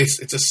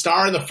it's a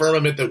star in the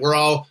firmament that we're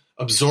all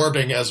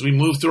absorbing as we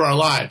move through our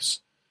lives.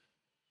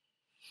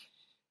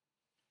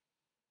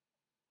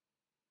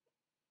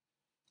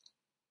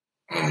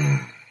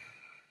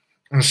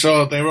 And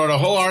so they wrote a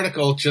whole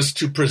article just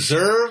to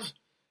preserve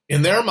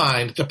in their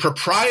mind the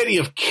propriety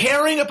of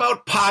caring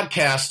about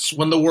podcasts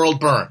when the world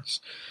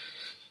burns.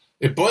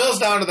 It boils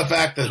down to the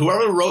fact that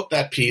whoever wrote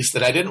that piece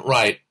that I didn't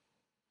write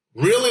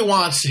really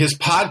wants his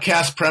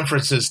podcast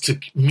preferences to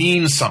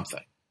mean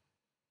something.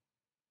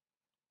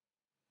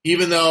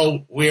 Even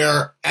though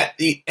we're at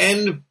the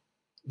end,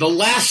 the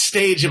last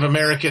stage of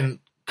American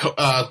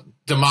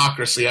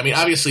democracy. I mean,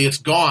 obviously it's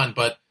gone,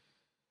 but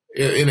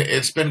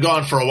it's been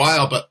gone for a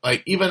while. But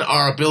like even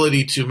our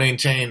ability to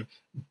maintain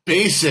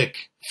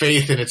basic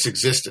faith in its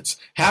existence,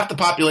 half the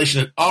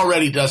population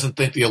already doesn't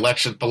think the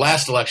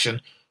last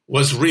election,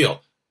 was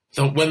real.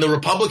 So when the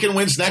Republican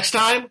wins next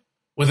time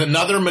with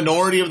another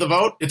minority of the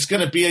vote, it's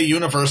going to be a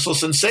universal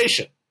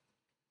sensation.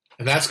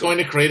 And that's going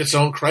to create its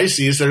own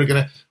crises that are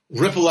going to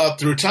ripple out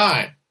through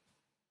time.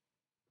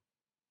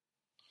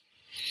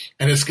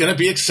 And it's going to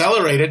be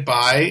accelerated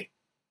by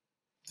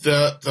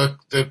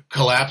the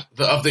collapse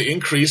of the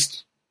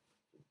increased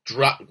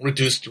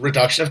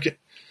reduction of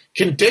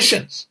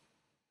conditions.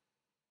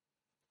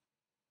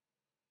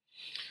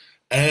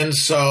 And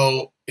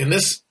so in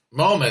this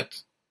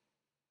moment,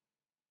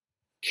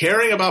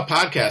 caring about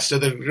podcasts to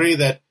the degree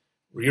that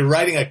you're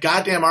writing a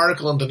goddamn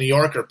article in the New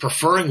Yorker,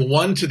 preferring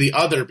one to the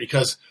other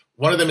because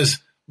one of them is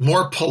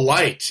more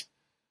polite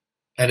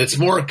and it's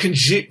more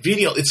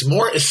congenial, it's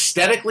more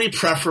aesthetically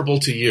preferable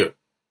to you.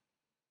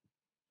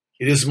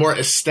 It is more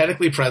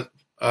aesthetically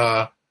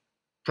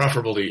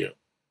preferable to you.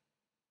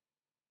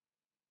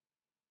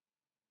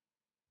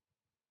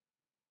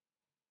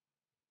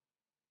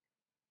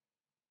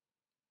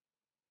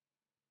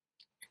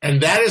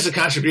 And that is a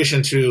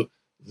contribution to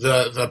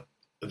the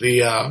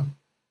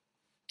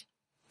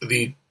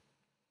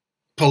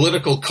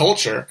political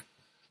culture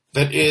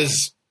that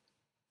is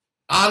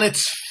on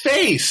its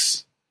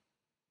face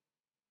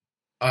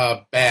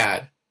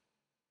bad,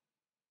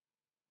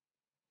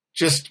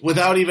 just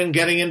without even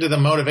getting into the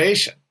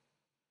motivation.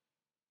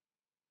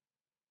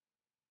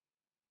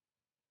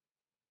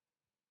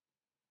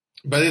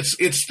 But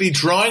it's the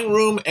drawing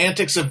room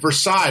antics of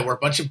Versailles, where a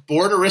bunch of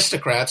bored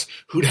aristocrats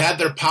who'd had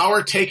their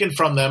power taken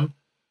from them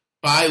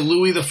by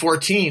Louis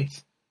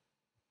XIV,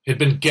 had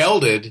been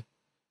gelded,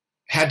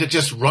 had to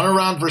just run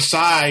around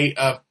Versailles,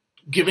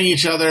 giving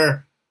each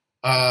other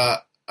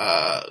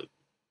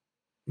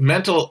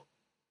mental,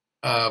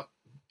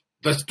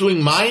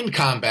 doing mind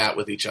combat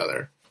with each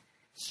other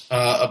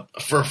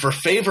for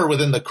favor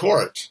within the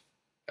court,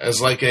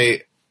 as like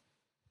a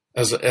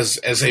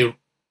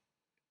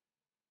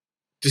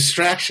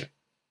distraction.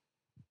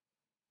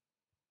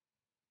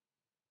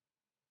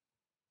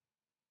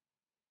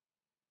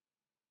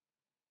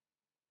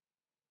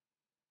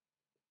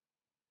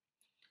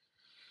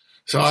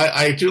 So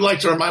I do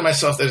like to remind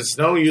myself that it's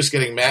no use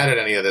getting mad at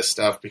any of this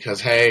stuff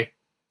because, hey,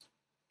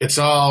 it's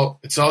all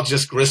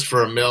just grist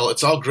for a mill.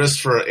 It's all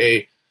grist for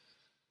a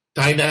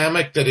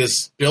dynamic that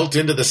is built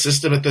into the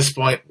system at this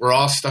point. We're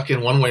all stuck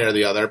in one way or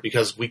the other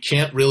because we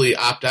can't really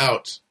opt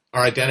out.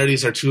 Our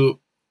identities are too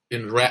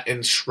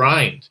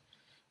enshrined.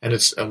 And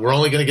we're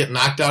only going to get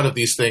knocked out of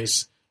these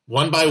things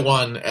one by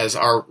one as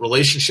our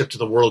relationship to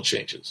the world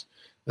changes.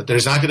 That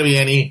there's not going to be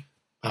any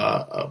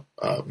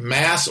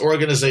mass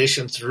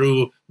organization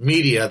through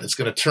media that's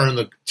going to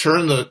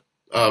turn the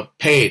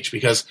page,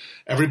 because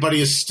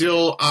everybody is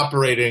still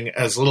operating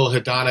as little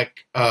hedonic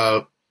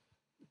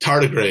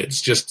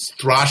tardigrades, just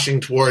thrashing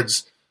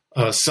towards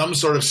some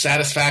sort of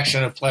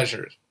satisfaction of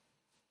pleasure.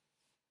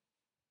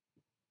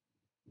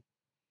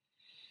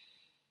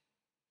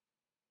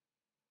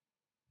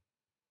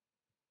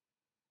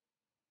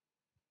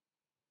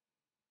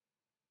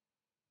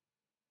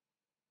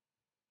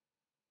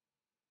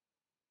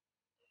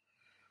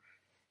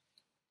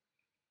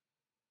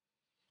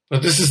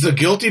 But this is the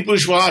guilty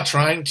bourgeois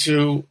trying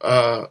to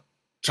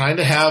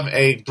have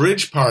a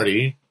bridge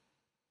party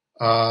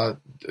while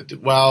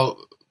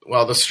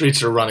the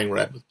streets are running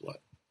red with blood,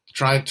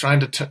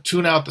 trying to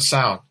tune out the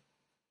sound.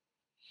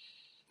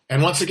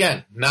 And once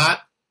again,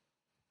 not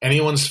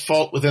anyone's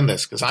fault within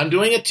this, because I'm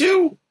doing it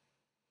too.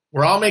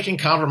 We're all making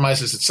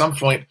compromises at some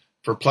point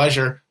for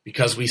pleasure,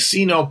 because we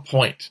see no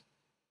point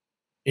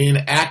in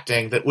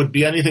acting that would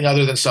be anything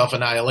other than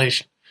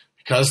self-annihilation,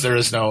 because there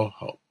is no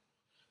hope.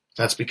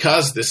 That's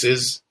because this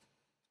is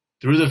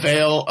through the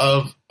veil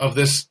of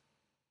this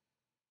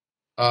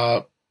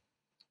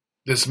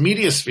this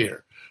media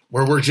sphere,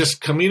 where we're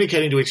just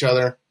communicating to each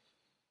other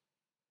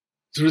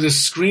through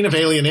this screen of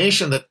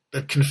alienation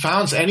that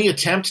confounds any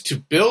attempt to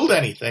build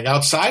anything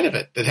outside of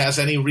it that has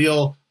any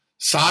real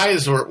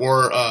size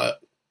or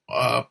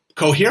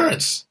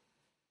coherence.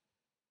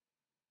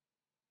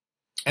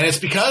 And it's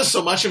because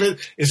so much of it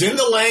is in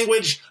the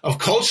language of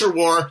culture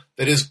war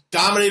that is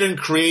dominated and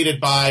created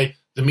by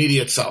the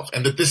media itself,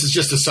 and that this is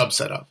just a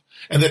subset of,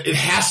 and that it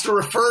has to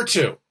refer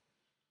to.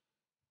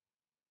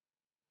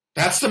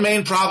 That's the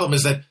main problem,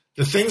 is that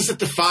the things that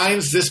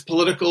defines this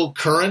political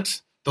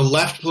current, the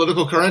left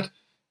political current,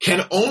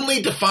 can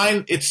only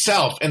define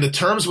itself and the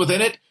terms within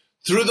it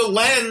through the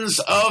lens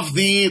of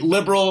the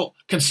liberal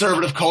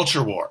conservative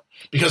culture war,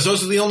 because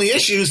those are the only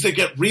issues that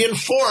get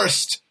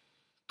reinforced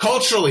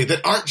culturally,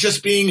 that aren't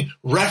just being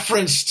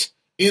referenced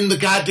in the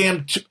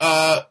goddamn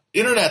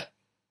internet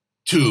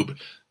tube.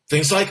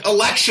 Things like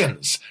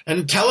elections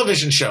and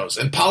television shows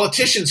and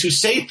politicians who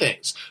say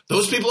things.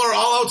 Those people are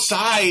all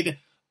outside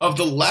of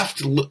the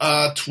left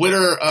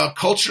Twitter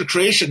culture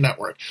creation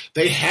network.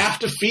 They have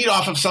to feed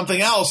off of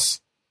something else,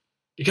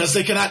 because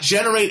they cannot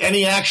generate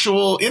any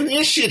actual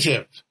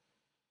initiative.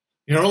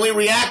 You're only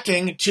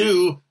reacting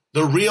to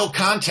the real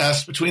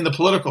contest between the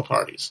political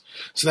parties.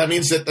 So that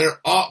means that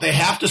they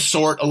have to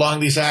sort along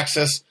these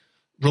axes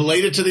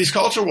related to these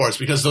culture wars,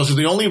 because those are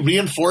the only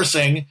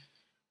reinforcing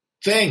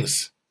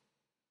things.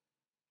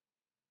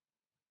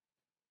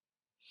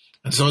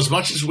 And so as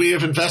much as we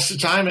have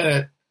invested time in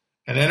it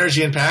and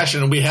energy and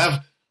passion, and we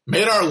have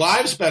made our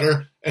lives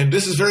better, and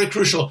this is very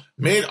crucial,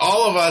 made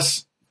all of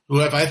us who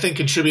have, I think,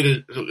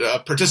 contributed,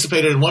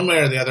 participated in one way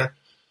or the other,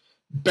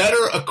 better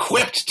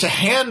equipped to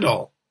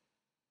handle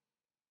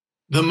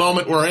the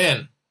moment we're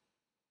in.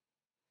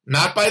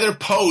 Not by their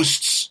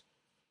posts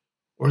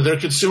or their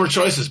consumer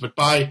choices, but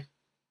by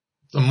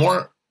the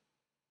more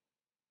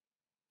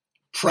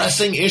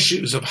pressing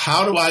issues of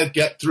how do I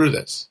get through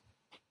this?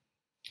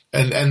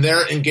 And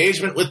their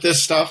engagement with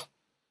this stuff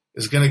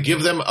is going to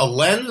give them a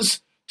lens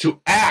to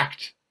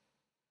act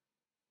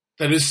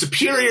that is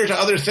superior to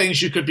other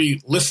things you could be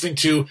listening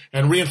to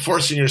and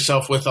reinforcing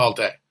yourself with all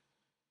day.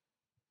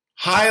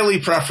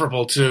 Highly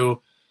preferable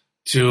to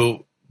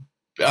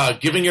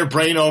giving your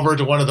brain over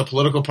to one of the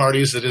political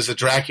parties that is a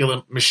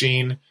Dracula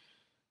machine,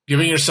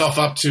 giving yourself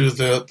up to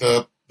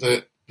the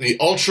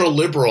ultra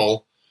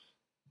liberal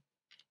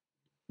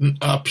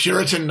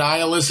Puritan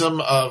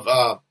nihilism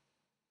of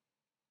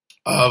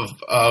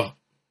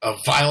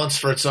violence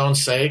for its own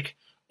sake,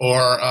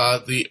 or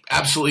the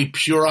absolutely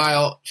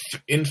puerile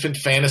infant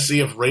fantasy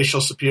of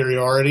racial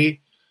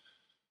superiority.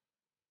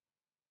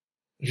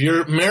 If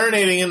you're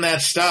marinating in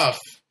that stuff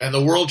and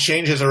the world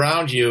changes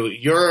around you,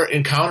 your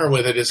encounter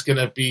with it is going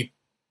to be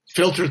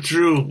filtered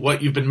through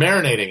what you've been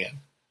marinating in.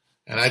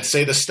 And I'd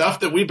say the stuff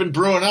that we've been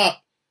brewing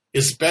up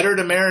is better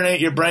to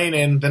marinate your brain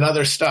in than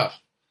other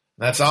stuff.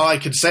 And that's all I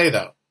can say,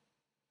 though.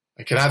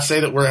 I cannot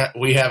say that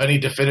we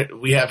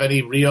have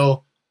any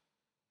real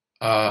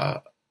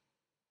power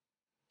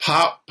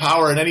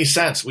in any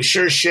sense. We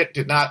sure as shit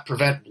did not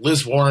prevent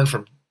Liz Warren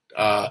from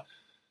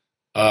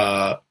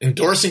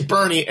endorsing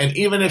Bernie, and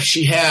even if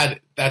she had,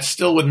 that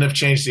still wouldn't have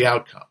changed the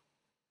outcome.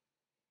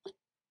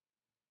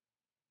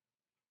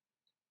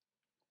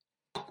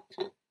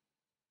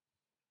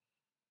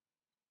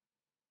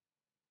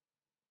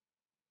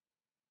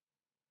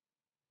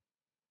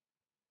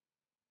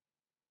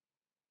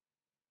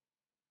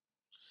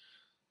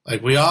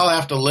 Like, we all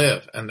have to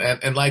live,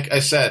 and like I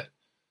said,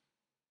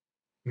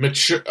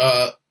 mature.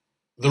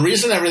 The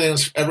reason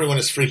everyone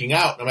is freaking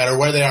out, no matter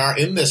where they are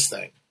in this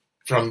thing,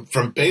 from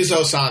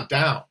Bezos on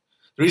down,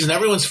 the reason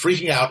everyone's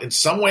freaking out in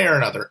some way or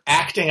another,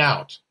 acting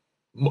out.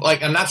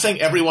 Like, I'm not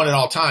saying everyone at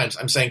all times.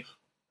 I'm saying,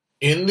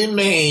 in the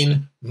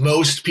main,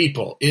 most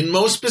people in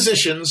most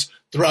positions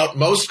throughout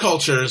most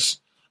cultures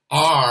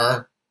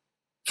are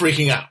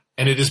freaking out,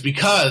 and it is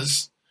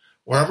because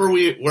Wherever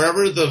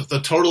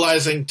the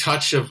totalizing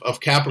touch of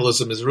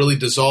capitalism has really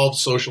dissolved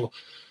social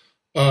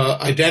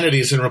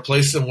identities and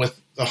replaced them with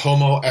the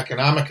Homo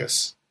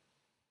economicus.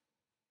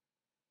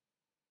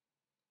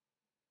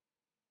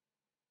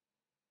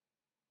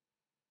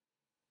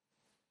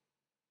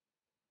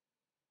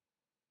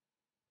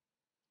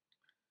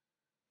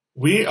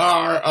 We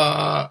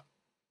are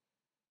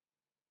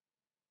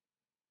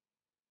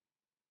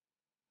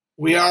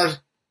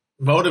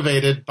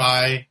motivated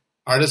by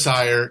our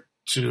desire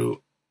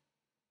to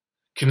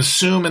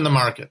consume in the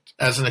market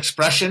as an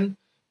expression,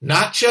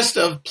 not just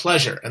of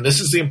pleasure, and this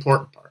is the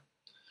important part.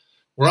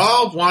 We're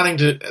all wanting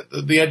to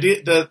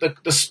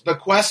the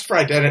quest for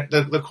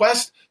identity. The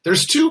quest.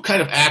 There's two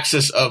kind of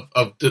axes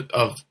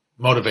of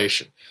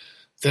motivation.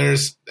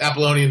 There's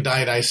Apollonian,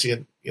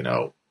 Dionysian.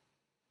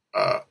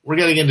 We're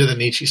getting into the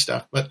Nietzsche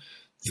stuff, but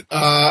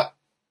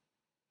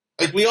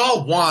like we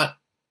all want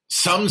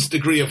some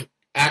degree of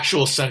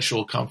actual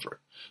sensual comfort,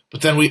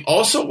 but then we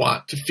also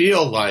want to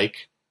feel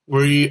like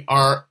we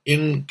are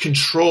in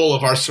control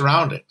of our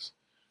surroundings,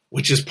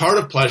 which is part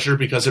of pleasure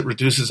because it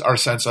reduces our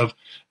sense of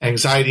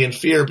anxiety and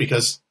fear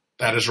because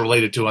that is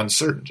related to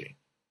uncertainty.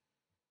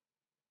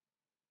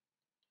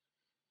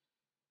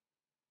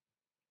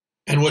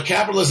 And what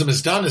capitalism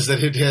has done is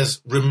that it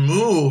has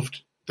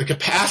removed the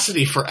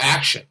capacity for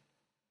action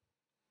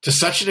to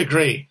such a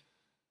degree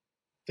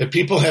that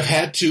people have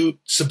had to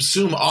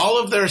subsume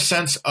all of their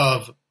sense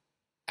of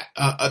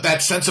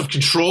that sense of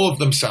control of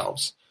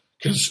themselves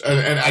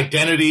and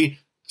identity,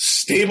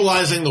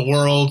 stabilizing the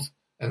world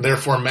and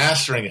therefore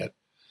mastering it,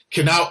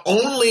 can now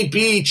only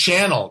be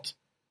channeled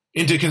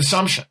into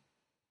consumption.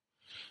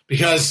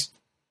 Because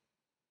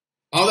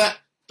all that,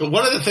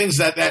 one of the things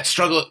that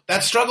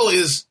struggle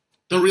is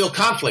the real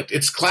conflict.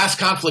 It's class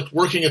conflict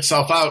working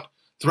itself out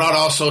throughout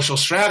all social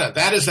strata.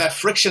 That is that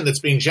friction that's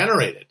being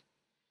generated.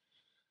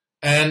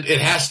 And it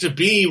has to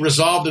be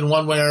resolved in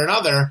one way or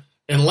another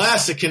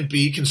unless it can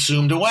be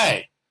consumed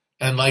away.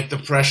 And like the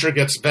pressure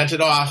gets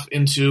vented off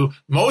into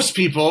most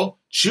people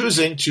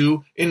choosing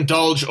to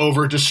indulge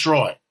over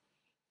destroy.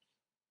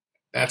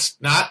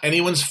 That's not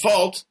anyone's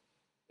fault.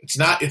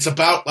 It's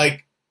about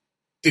like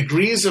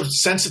degrees of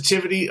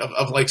sensitivity of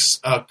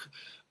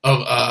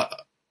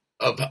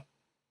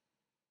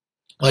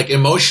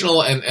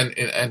emotional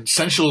and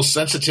sensual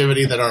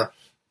sensitivity that are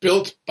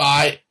built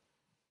by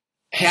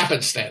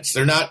happenstance.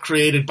 They're not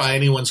created by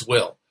anyone's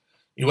will.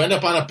 You end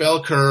up on a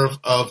bell curve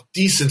of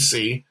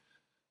decency,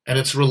 and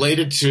it's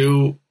related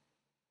to,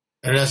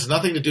 and it has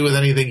nothing to do with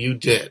anything you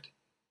did.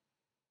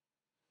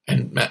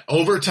 And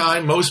over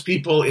time, most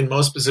people in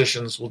most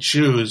positions will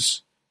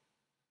choose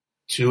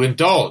to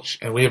indulge.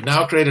 And we have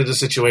now created a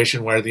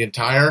situation where the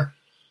entire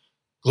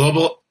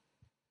global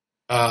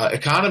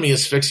economy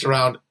is fixed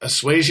around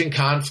assuaging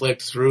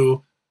conflict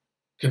through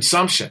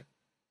consumption.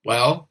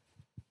 Well,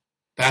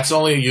 that's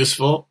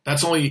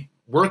only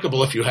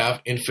workable if you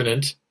have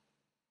infinite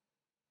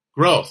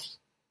growth.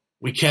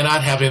 We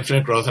cannot have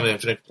infinite growth on an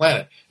infinite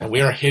planet. And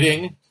we are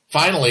hitting,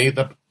 finally,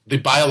 the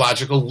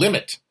biological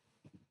limit.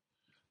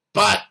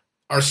 But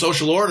our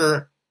social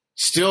order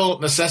still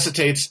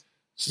necessitates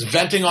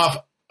venting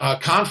off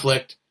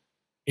conflict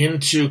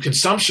into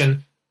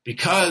consumption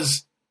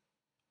because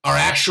our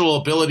actual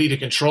ability to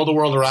control the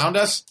world around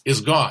us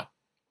is gone,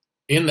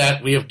 in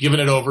that we have given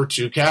it over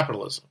to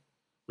capitalism.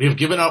 We have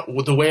given up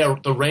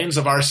the reins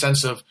of our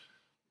sense of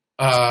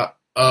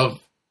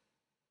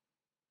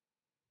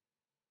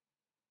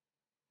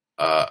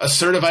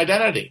assertive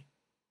identity.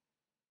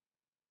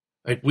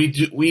 Like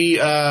we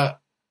all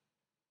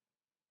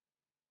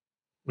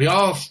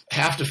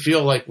have to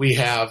feel like we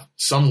have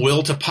some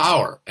will to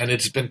power, and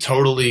it's been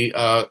totally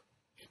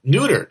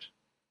neutered.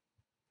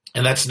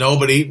 And that's no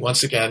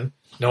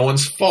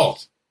one's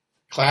fault.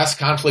 Class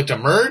conflict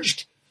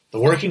emerged, the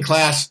working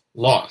class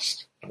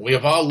lost. And we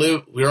are all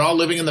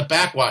living in the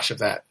backwash of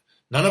that.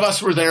 None of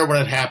us were there when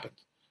it happened,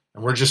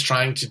 and we're just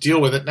trying to deal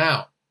with it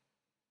now.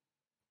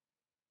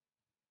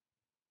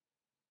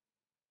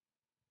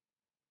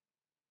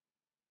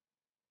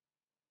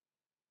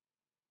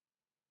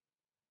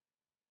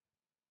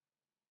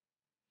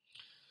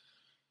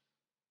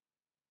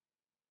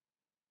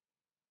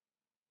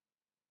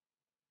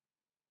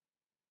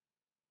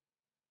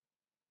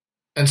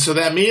 And so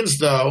that means,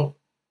 though,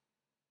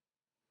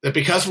 that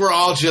because we're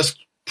all just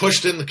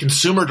pushed in the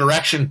consumer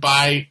direction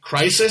by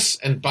crisis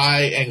and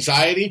by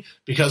anxiety,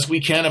 because we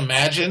can't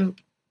imagine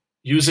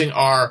using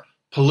our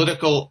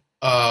political,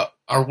 our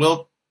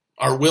will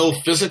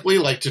physically,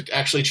 like to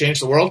actually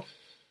change the world,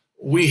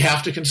 we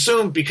have to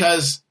consume.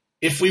 Because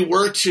if we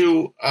were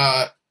to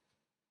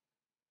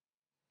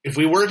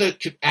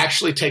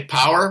actually take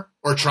power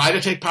or try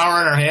to take power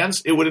in our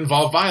hands, it would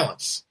involve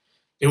violence.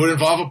 It would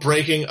involve a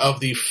breaking of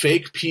the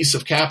fake peace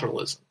of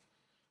capitalism,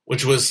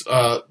 which was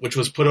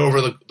put over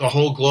the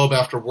whole globe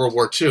after World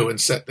War II, and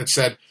that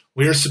said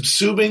we are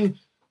subsuming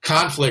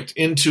conflict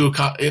into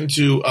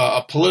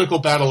a political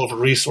battle over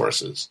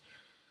resources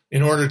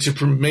in order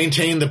to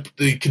maintain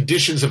the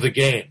conditions of the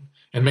game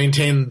and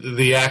maintain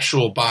the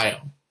actual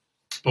biome.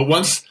 But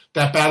once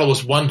that battle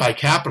was won by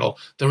capital,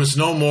 there was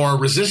no more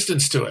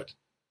resistance to it.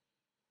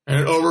 And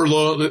it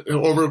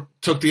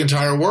overtook the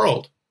entire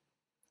world.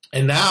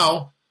 And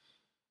now,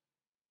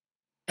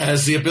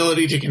 as the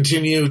ability to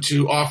continue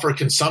to offer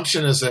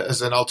consumption as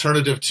an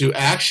alternative to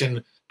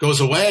action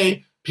goes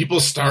away, people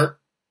start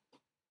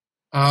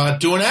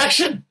doing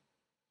action.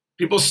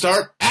 People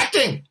start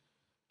acting.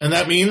 And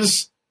that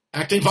means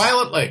acting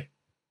violently.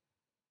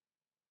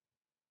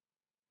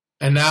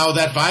 And now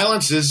that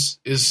violence is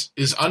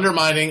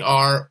undermining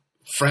the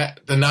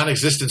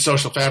non-existent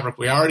social fabric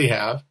we already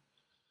have,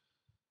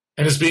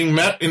 and is being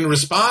met in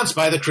response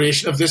by the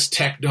creation of this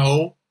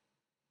techno,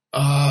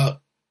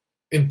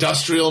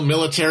 industrial,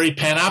 military,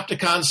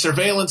 panopticon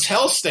surveillance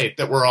hell state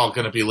that we're all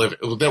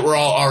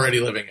already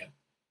living in.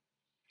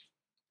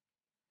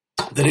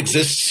 That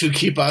exists to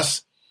keep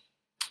us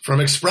from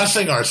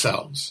expressing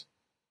ourselves,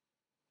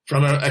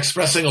 from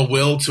expressing a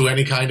will to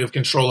any kind of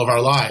control of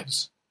our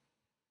lives.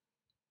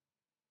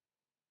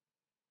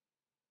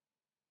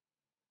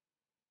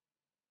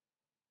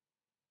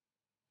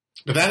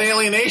 But that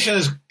alienation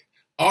is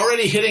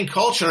already hitting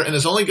culture and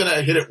is only going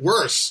to hit it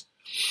worse.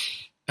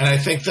 And I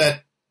think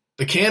that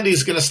the candy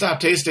is going to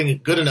stop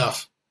tasting good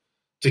enough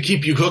to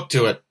keep you hooked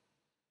to it.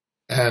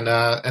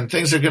 And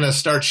things are going to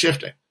start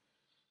shifting.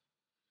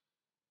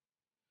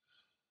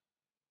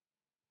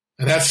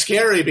 And that's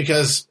scary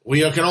because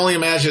we can only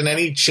imagine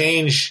any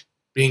change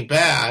being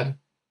bad.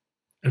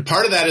 And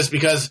part of that is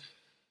because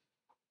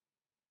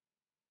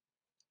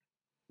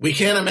we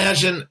can't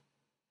imagine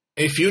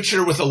a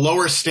future with a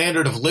lower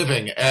standard of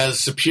living as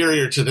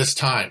superior to this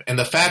time. And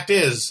the fact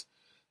is,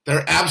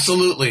 there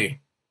absolutely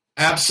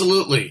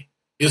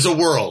is a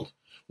world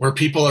where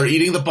people are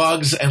eating the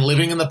bugs and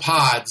living in the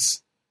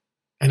pods,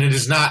 and it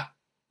is not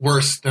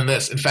worse than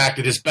this. In fact,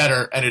 it is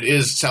better, and it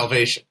is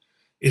salvation.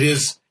 It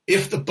is,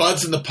 if the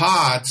buds and the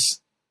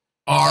pods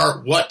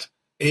are what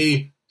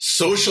a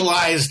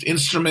socialized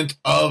instrument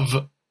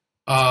of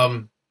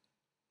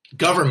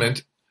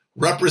government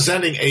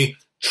representing a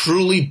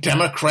truly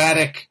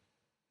democratic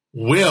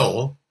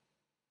will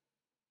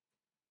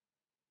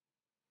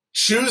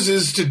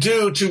chooses to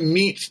do to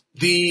meet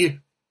the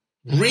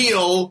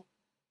real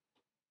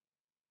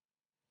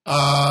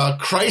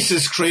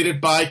crisis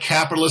created by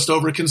capitalist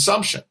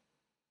overconsumption.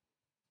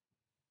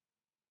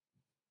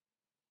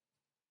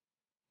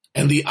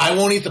 And the I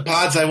won't eat the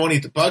pods, I won't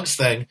eat the bugs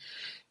thing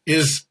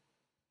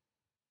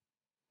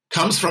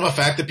comes from a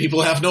fact that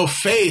people have no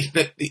faith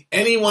that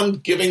anyone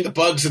giving the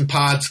bugs and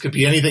pods could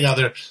be anything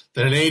other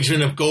than an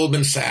agent of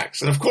Goldman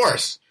Sachs. And of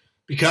course,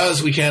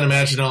 because we can't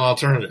imagine an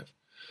alternative.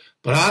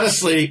 But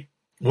honestly,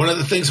 one of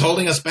the things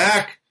holding us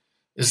back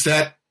is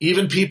that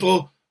even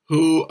people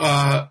who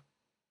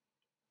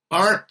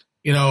aren't,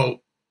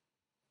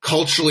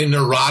 culturally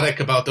neurotic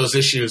about those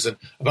issues and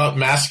about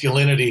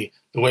masculinity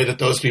the way that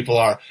those people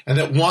are, and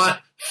that want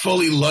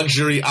fully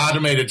luxury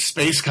automated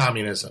space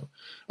communism,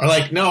 are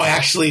like, no,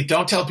 actually,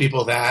 don't tell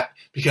people that,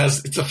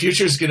 because the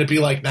future is going to be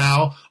like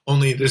now,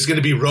 only there's going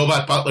to be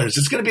robot butlers.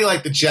 It's going to be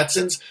like the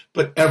Jetsons,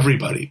 but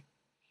everybody.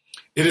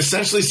 It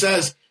essentially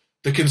says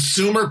the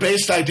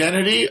consumer-based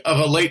identity of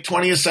a late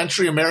 20th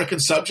century American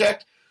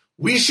subject,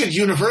 we should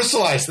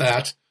universalize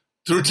that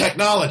through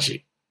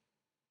technology.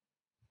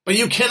 But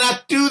you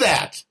cannot do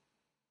that.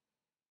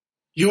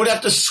 You would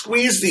have to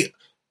squeeze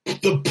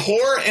the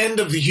poor end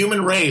of the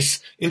human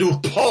race into a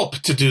pulp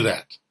to do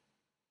that.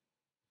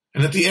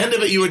 And at the end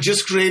of it, you had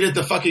just created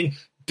the fucking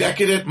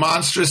decadent,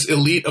 monstrous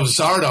elite of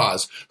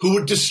Zardoz, who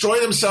would destroy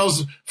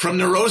themselves from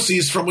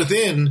neuroses from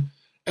within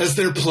as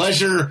their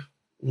pleasure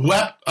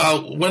went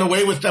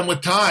away with them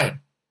with time.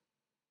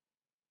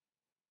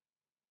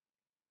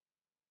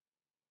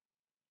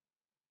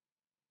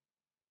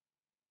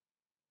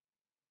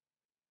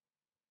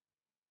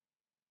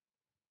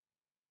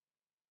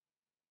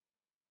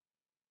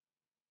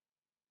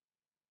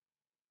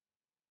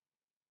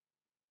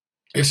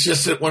 It's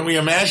just that when we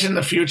imagine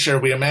the future,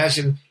 we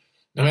imagine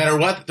no matter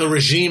what the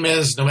regime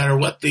is, no matter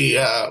what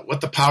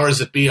the powers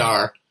that be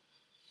are,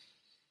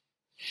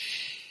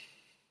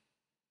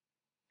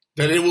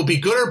 that it will be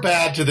good or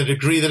bad to the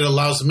degree that it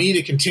allows me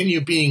to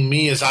continue being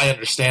me as I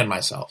understand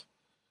myself.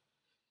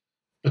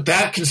 But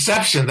that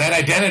conception, that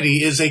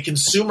identity, is a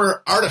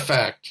consumer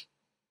artifact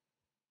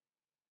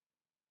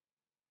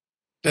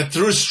that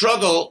through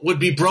struggle would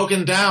be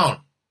broken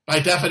down by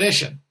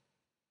definition.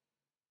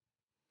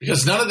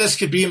 Because none of this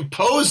could be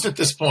imposed at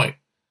this point.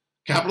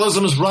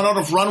 Capitalism has run out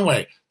of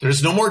runway.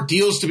 There's no more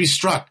deals to be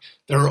struck.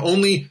 There are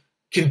only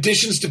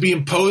conditions to be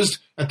imposed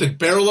at the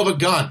barrel of a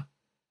gun.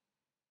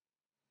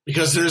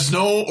 Because there's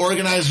no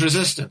organized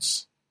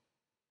resistance.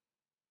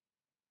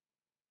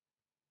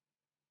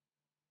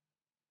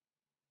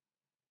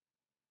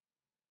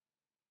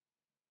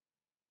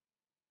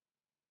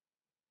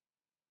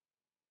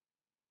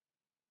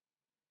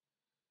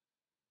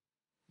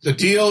 The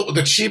deal,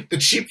 the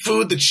cheap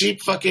food, the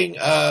cheap fucking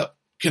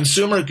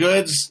consumer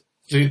goods,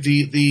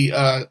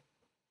 the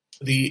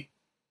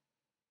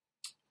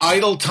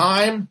idle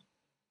time,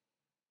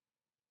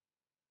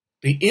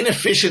 the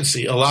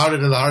inefficiency allowed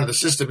into the heart of the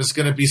system is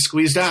going to be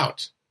squeezed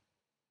out.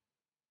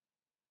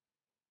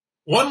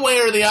 One way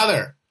or the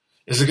other.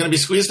 Is it going to be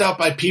squeezed out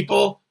by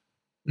people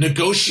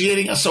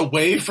negotiating us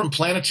away from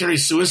planetary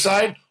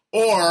suicide,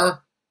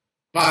 or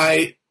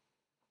by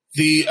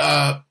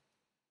the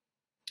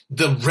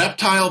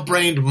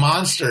reptile-brained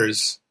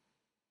monsters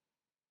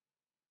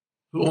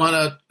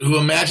who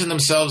imagine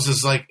themselves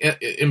as like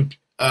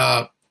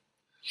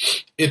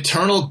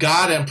eternal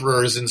god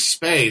emperors in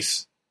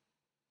space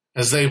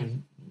as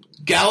they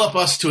gallop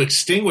us to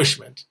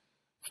extinguishment,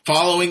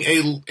 following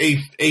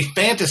a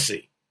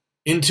fantasy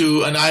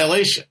into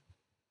annihilation.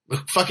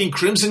 The fucking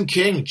Crimson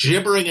King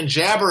gibbering and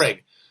jabbering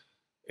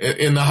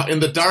in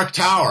the Dark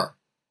Tower.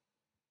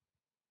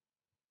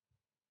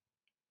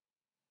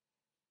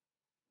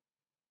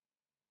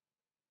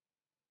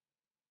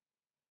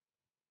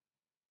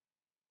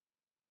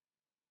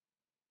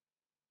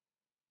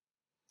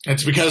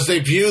 It's because they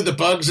view the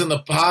bugs in the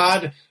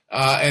pod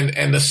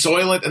and the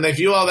Soylent, and they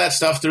view all that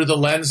stuff through the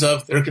lens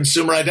of their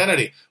consumer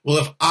identity. Well,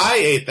 if I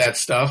ate that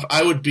stuff,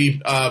 I would be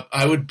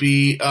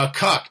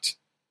cucked.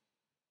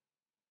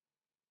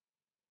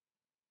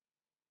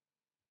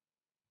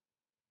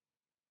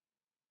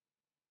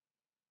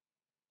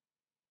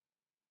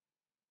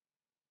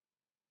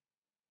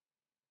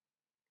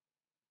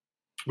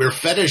 We're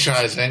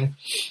fetishizing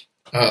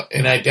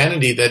an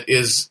identity that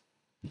is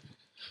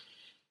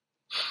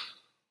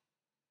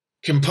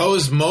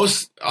composed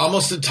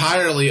almost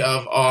entirely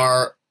of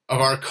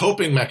our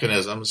coping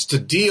mechanisms to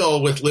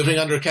deal with living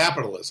under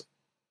capitalism,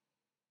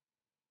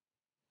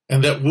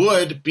 and that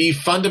would be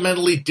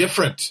fundamentally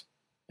different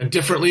and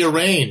differently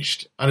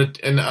arranged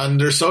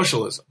under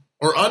socialism,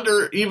 or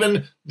under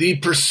even the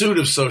pursuit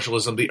of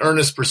socialism, the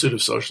earnest pursuit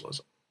of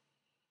socialism.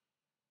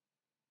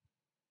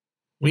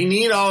 We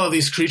need all of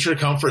these creature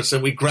comforts,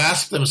 and we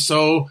grasp them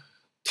so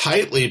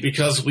tightly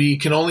because we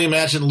can only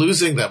imagine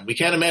losing them. We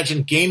can't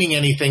imagine gaining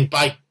anything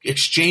by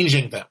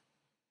exchanging them.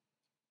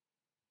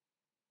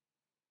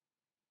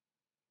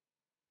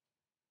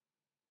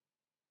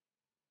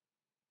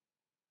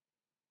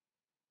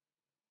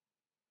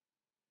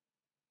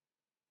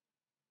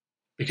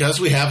 Because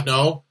we have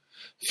no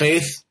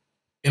faith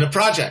in a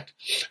project.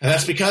 And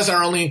that's because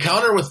our only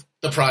encounter with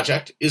the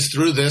project is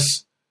through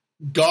this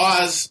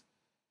gauze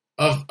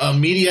of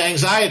media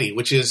anxiety,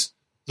 which is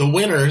the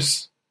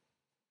winners,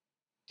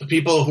 the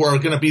people who are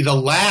going to be the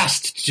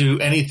last to do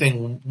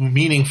anything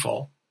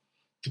meaningful,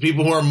 the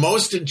people who are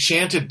most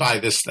enchanted by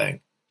this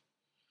thing,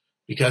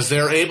 because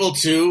they're able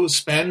to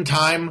spend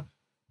time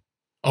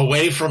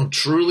away from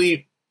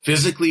truly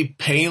physically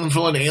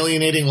painful and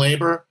alienating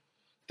labor.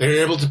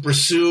 They're able to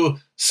pursue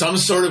some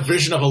sort of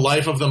vision of a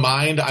life of the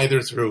mind,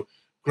 either through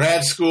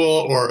grad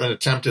school or an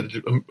attempt at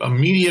a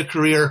media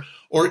career,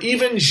 or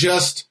even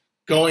just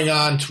going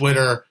on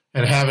Twitter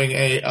and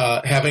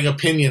having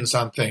opinions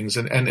on things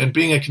and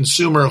being a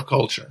consumer of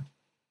culture.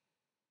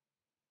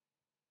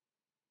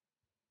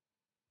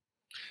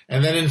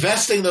 And then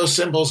investing those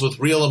symbols with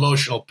real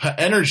emotional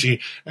energy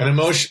and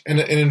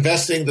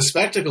investing the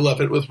spectacle of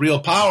it with real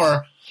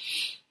power,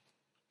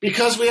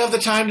 because we have the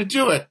time to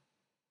do it.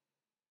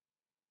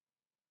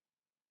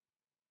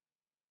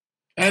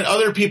 And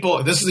other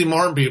people, this is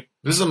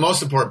the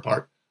most important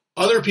part,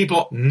 other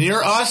people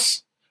near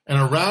us and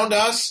around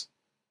us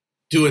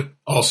do it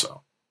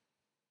also.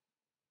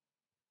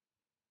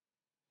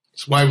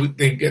 That's why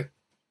they get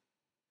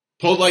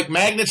pulled like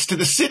magnets to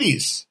the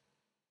cities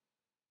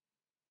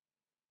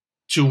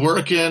to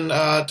work in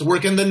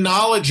the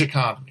knowledge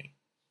economy.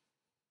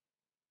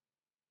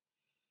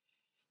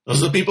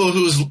 Those are the people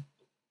whose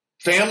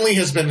family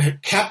has been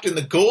kept in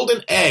the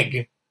golden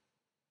egg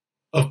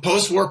of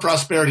post-war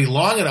prosperity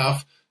long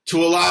enough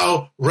to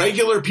allow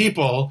regular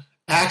people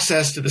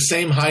access to the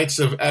same heights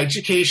of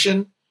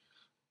education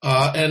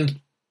and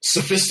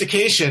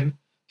sophistication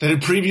that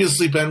had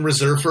previously been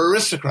reserved for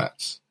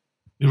aristocrats.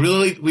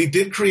 We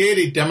did create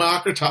a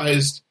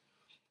democratized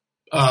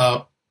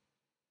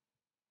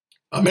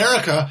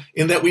America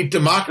in that we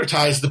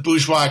democratized the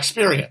bourgeois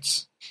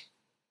experience.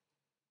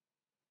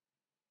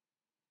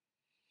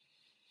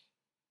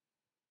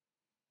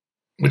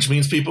 Which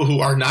means people who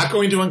are not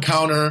going to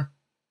encounter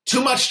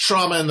too much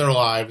trauma in their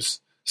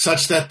lives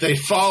such that they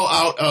fall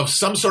out of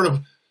some sort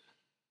of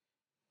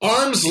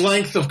arm's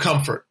length of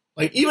comfort.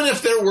 Like, even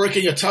if they're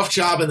working a tough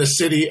job in the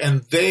city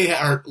and they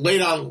are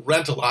laid on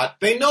rent a lot,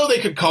 they know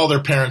they could call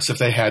their parents if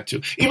they had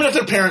to, even if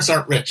their parents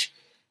aren't rich.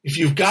 If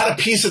you've got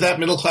a piece of that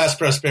middle-class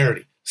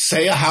prosperity,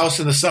 say a house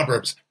in the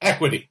suburbs,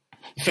 equity,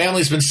 the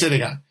family's been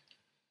sitting on,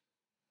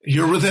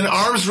 you're within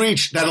arm's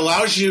reach. That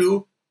allows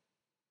you,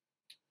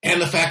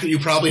 and the fact that you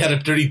probably had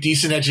a pretty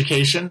decent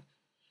education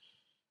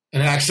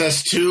and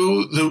access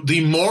to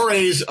the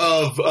mores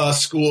of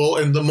school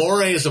and the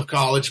mores of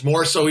college,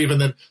 more so even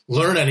than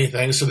learn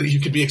anything, so that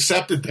you could be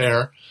accepted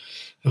there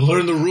and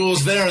learn the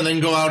rules there and then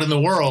go out in the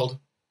world.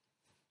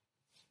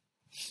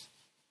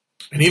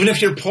 And even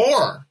if you're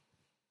poor,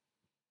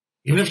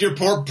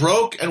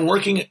 broke and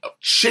working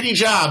shitty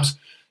jobs,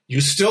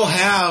 you still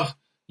have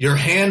your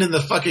hand in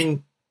the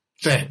fucking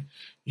thing.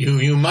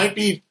 You might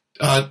be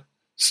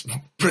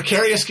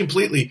precarious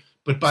completely,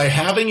 but by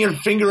having your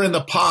finger in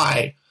the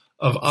pie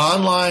of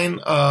online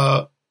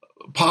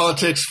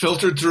politics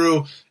filtered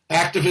through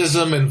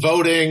activism and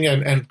voting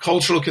and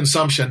cultural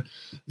consumption,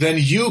 then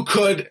you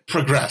could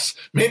progress.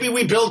 Maybe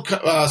we build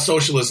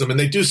socialism and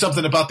they do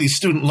something about these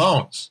student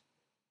loans.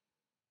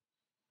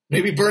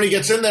 Maybe Bernie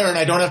gets in there and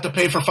I don't have to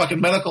pay for fucking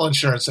medical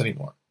insurance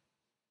anymore.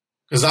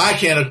 Because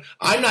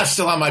I'm not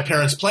still on my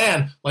parents'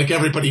 plan like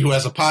everybody who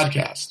has a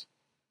podcast.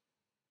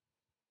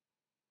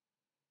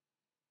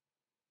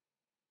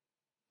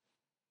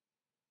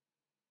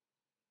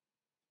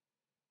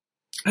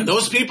 And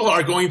those people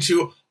are going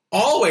to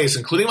always,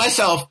 including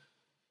myself,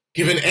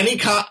 given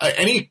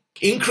any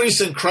increase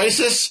in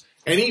crisis,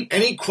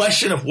 any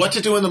question of what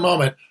to do in the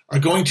moment, are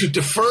going to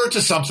defer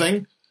to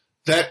something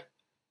that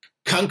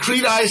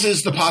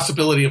concretizes the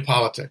possibility of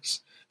politics,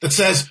 that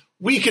says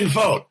we can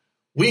vote,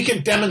 we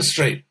can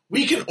demonstrate,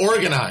 we can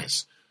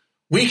organize,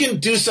 we can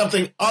do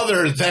something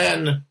other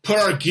than put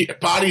our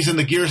bodies in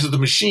the gears of the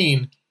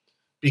machine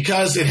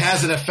because it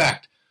has an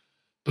effect.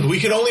 But we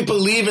can only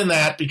believe in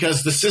that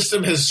because the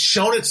system has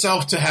shown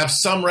itself to have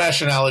some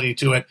rationality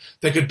to it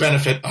that could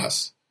benefit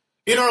us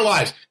in our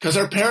lives, because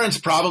our parents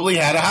probably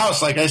had a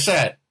house, like I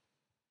said.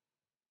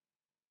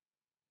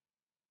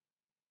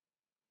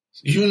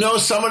 You know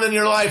someone in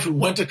your life who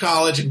went to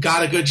college and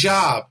got a good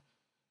job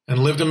and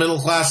lived a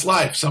middle-class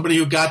life, somebody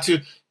who got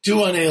to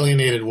do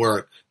unalienated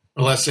work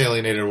or less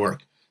alienated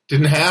work,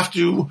 didn't have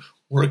to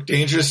work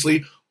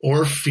dangerously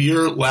or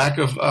fear lack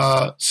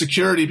of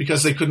security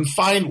because they couldn't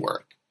find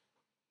work.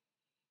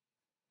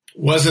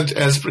 Wasn't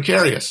as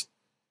precarious.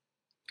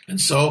 And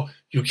so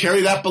you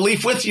carry that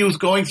belief with you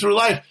going through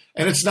life.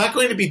 And it's not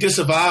going to be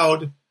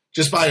disavowed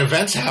just by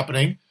events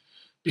happening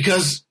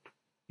because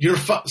your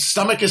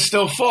stomach is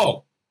still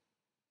full.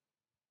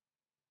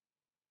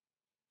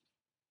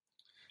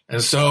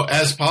 And so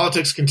as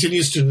politics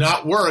continues to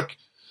not work,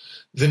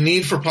 the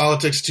need for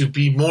politics to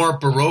be more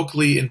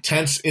baroquely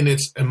intense in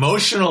its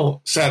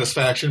emotional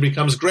satisfaction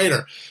becomes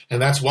greater.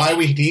 And that's why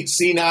we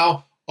see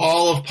now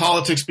all of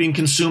politics being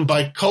consumed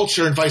by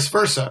culture and vice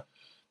versa,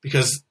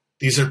 because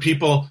these are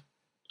people,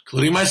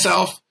 including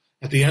myself,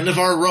 at the end of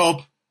our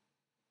rope,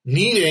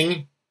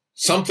 needing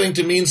something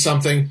to mean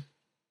something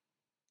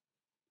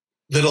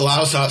that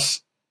allows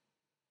us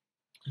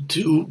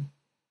to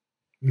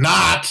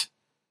not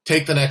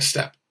take the next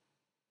step.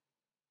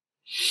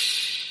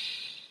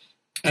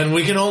 And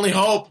we can only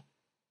hope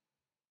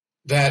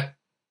that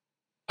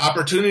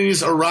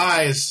opportunities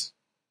arise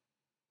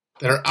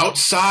that are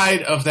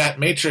outside of that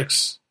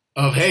matrix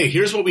of, hey,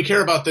 here's what we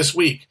care about this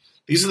week.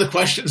 These are the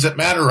questions that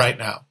matter right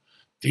now.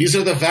 These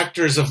are the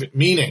vectors of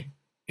meaning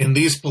in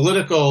these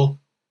political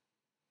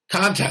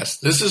contests.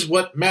 This is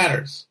what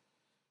matters.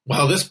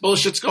 While this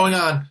bullshit's going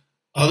on,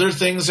 other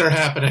things are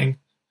happening.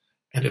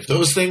 And if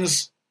those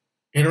things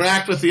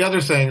interact with the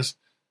other things,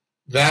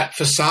 that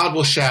facade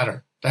will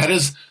shatter. That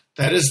is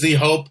the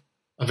hope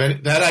of any,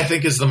 that I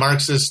think is the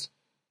Marxist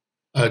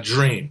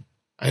dream.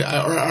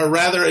 Or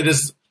rather, it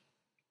is.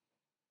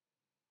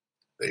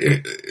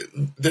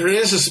 There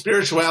is a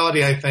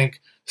spirituality, I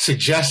think,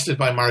 suggested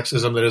by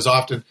Marxism that is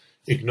often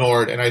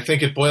ignored. And I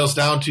think it boils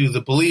down to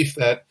the belief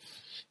that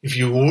if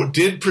you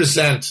did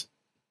present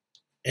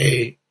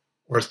a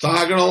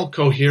orthogonal,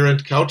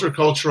 coherent,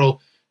 countercultural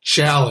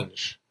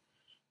challenge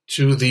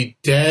to the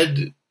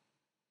dead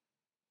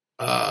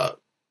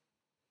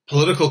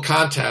political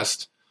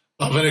contest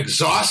of an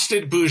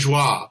exhausted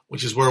bourgeois,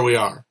 which is where we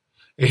are,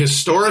 a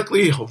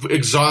historically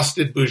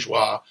exhausted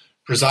bourgeois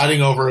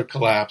presiding over a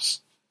collapse,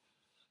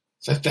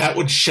 that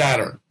would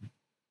shatter.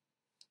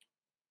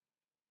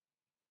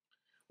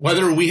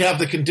 Whether we have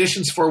the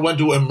conditions for one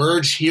to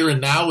emerge here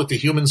and now with the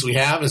humans we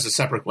have is a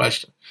separate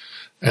question,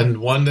 and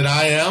one that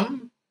I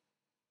am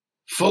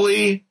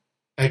fully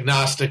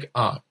agnostic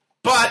on.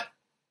 But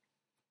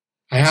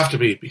I have to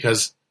be,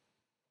 because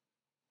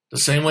the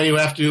same way you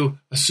have to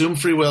assume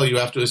free will, you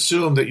have to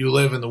assume that you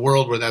live in the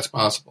world where that's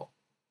possible.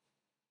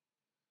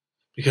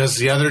 Because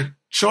the other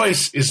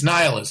choice is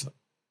nihilism,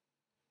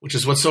 which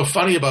is what's so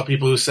funny about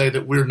people who say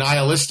that we're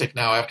nihilistic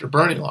now after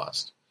Bernie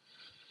lost.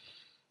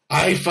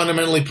 I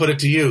fundamentally put it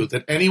to you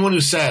that anyone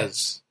who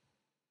says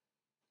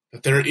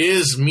that there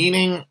is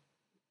meaning,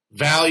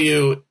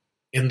 value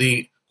in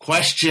the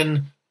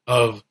question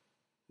of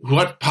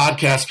what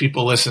podcast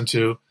people listen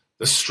to,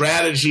 the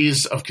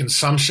strategies of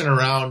consumption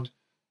around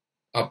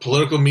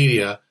political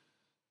media,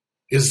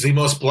 is the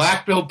most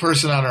black-pilled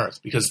person on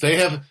earth, because they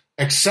have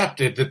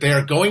accepted that they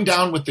are going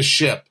down with the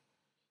ship,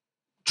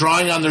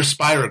 drawing on their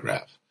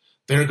spirograph.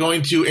 They're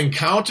going to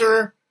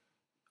encounter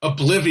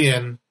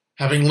oblivion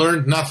having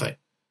learned nothing.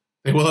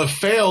 They will have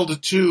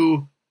failed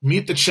to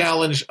meet the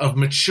challenge of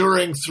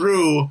maturing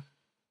through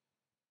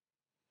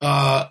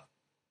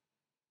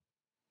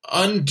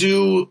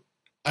undue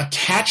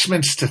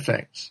attachments to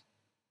things.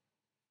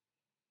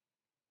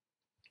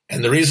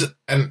 And the reason,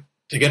 and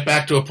to get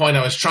back to a point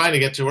I was trying to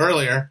get to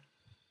earlier,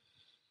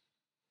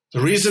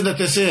 the reason that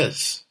this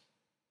is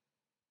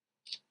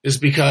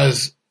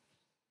because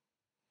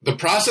the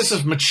process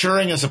of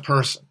maturing as a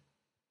person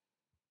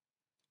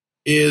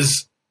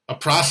is a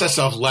process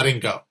of letting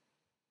go.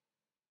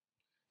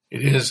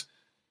 It is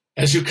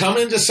As you come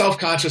into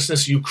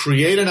self-consciousness, you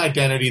create an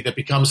identity that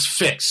becomes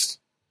fixed.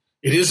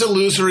 It is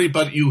illusory,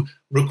 but you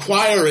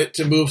require it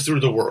to move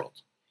through the world.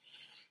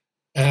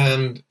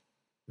 And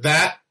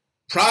that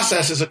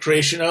process is a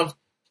creation of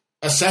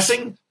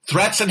assessing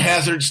threats and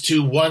hazards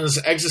to one's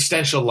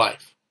existential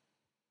life.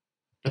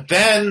 But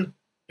then,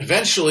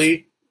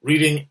 eventually,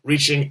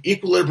 reaching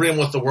equilibrium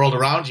with the world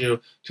around you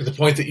to the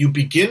point that you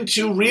begin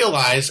to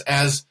realize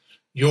as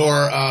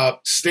your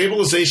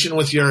stabilization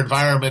with your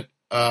environment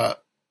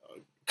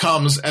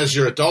comes, as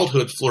your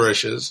adulthood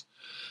flourishes,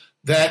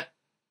 that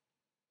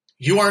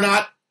you are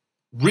not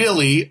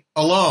really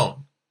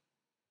alone.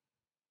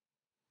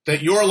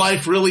 That your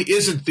life really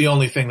isn't the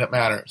only thing that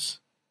matters.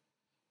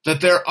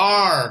 That there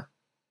are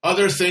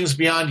other things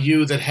beyond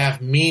you that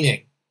have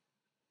meaning.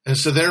 And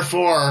so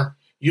therefore,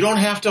 you don't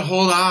have to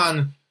hold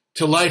on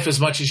to life as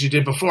much as you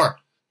did before.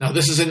 Now,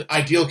 this is in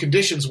ideal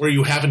conditions where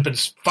you haven't been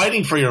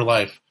fighting for your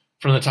life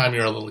from the time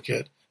you're a little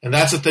kid. And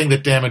that's the thing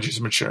that damages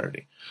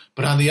maturity.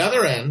 But on the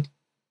other end,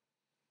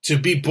 to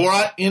be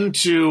brought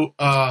into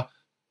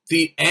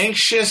the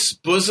anxious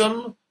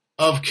bosom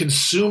of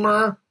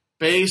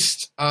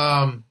consumer-based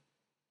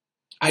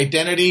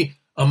identity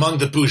among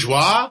the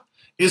bourgeois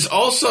is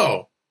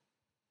also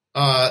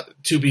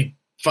to be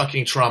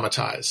fucking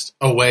traumatized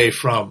away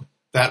from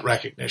that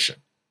recognition.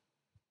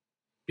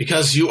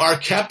 Because you are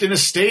kept in a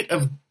state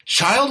of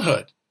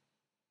childhood.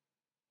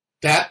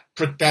 That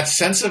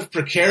sense of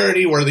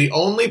precarity where the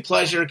only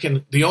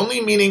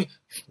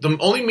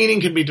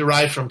meaning can be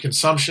derived from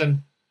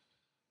consumption,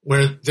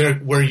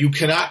 where you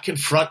cannot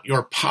confront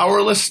your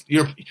powerless,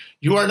 you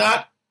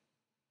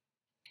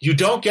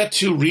don't get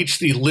to reach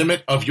the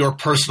limit of your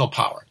personal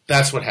power.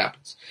 That's what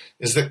happens.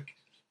 Is that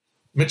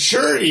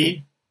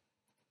maturity,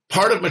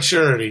 part of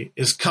maturity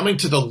is coming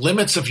to the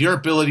limits of your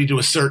ability to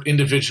assert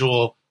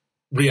individual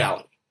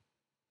reality.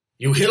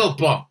 You hit a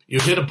bump, you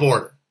hit a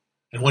border.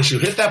 And once you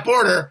hit that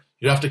border,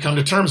 you have to come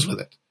to terms with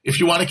it if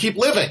you want to keep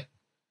living.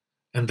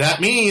 And that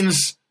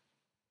means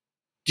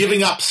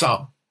giving up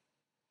some.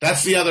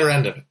 That's the other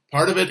end of it.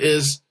 Part of it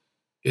is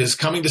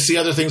coming to see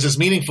other things as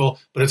meaningful,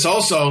 but it's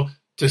also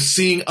to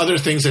seeing other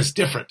things as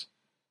different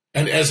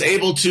and as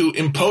able to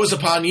impose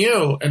upon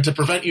you and to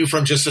prevent you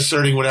from just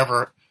asserting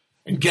whatever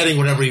and getting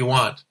whatever you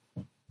want.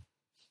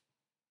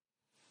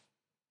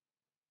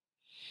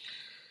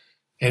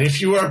 And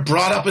if you are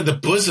brought up in the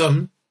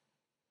bosom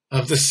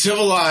of the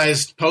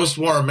civilized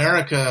post-war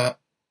America,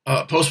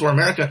 you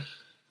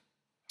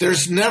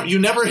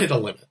never hit a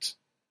limit.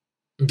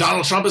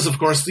 Donald Trump is, of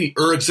course, the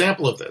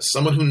example of this,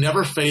 someone who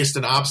never faced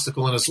an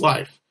obstacle in his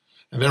life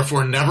and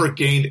therefore never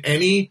gained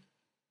any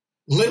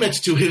limit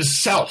to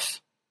his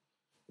self.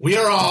 We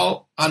are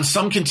all on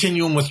some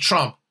continuum with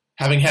Trump,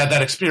 having had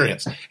that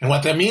experience. And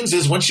what that means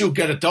is once you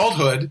get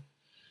adulthood,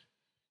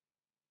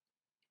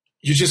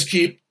 you just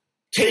keep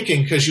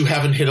taking because you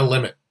haven't hit a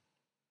limit.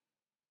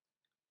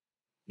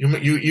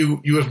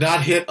 You have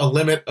not hit a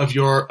limit of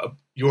your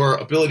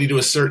ability to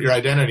assert your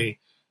identity.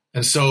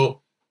 And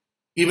so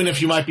even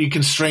if you might be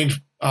constrained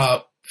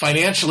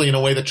financially in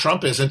a way that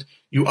Trump isn't,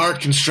 you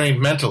aren't constrained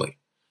mentally.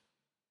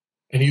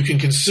 And you can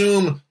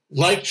consume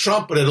like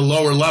Trump, but at a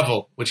lower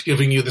level, which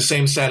giving you the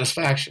same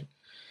satisfaction.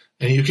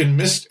 And you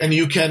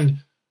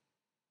can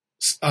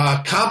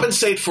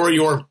compensate for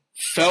your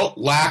felt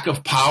lack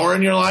of power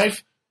in your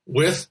life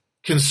with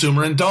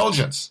consumer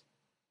indulgence.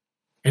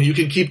 And you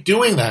can keep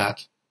doing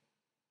that,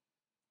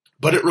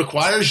 but it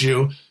requires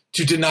you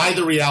to deny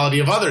the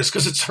reality of others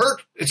because it's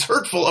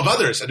hurtful of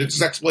others and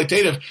it's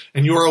exploitative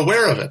and you're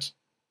aware of it.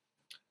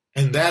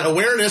 And that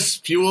awareness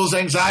fuels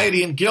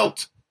anxiety and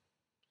guilt.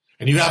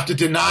 And you have to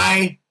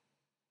deny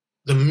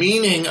the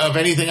meaning of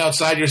anything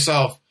outside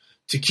yourself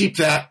to keep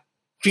that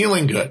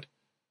feeling good.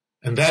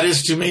 And that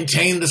is to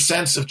maintain the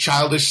sense of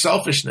childish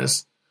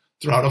selfishness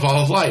throughout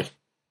all of life.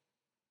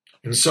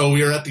 And so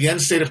we are at the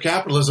end state of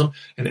capitalism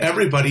and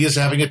everybody is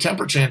having a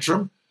temper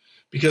tantrum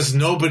because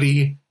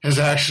nobody has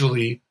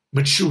actually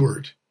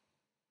matured.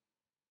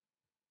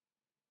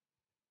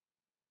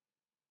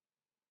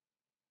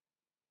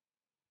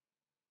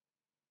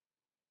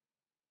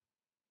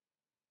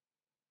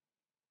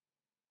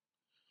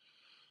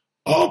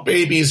 All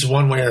babies,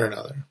 one way or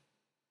another,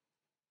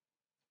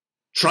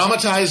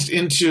 traumatized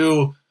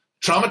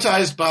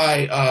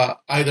by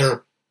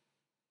either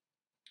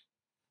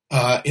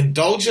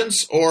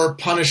indulgence or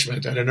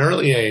punishment at an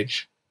early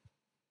age.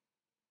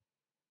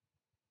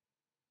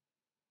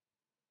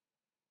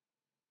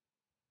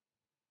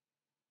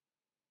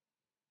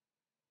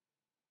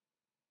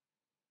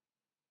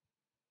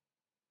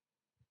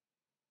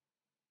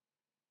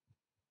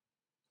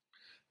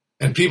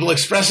 And people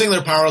expressing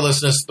their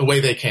powerlessness the way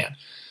they can.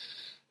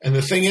 And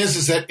the thing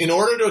is that in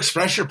order to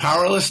express your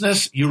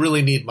powerlessness, you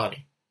really need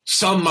money.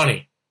 Some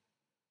money.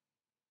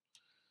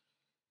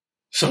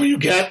 So you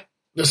get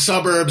the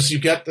suburbs, you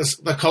get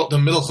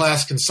the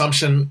middle-class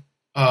consumption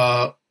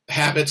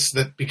habits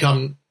that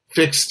become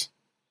fixed.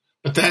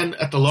 But then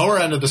at the lower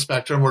end of the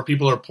spectrum where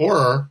people are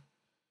poorer,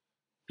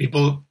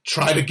 people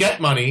try to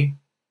get money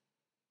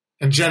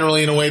and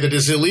generally in a way that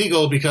is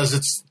illegal because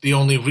it's the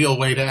only real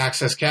way to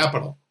access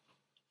capital.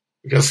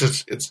 Because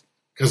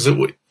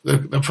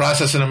the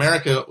process in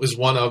America is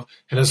one of,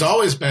 and has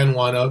always been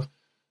one of,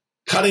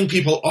 cutting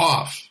people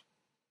off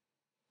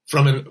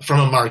from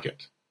a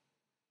market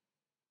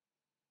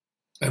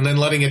and then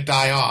letting it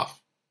die off.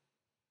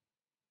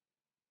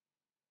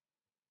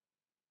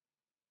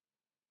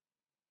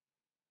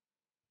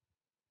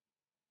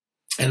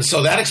 And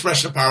so that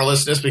expression of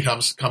powerlessness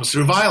comes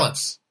through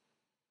violence.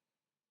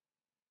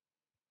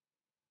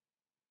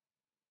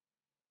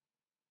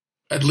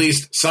 At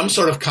least some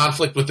sort of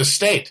conflict with the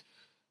state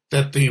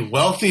that the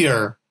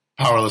wealthier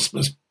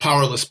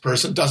powerless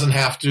person doesn't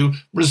have to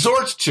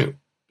resort to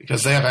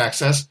because they have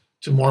access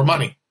to more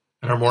money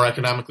and are more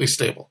economically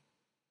stable.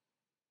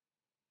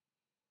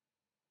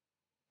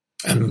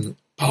 And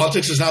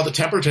politics is now the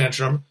temper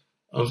tantrum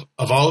of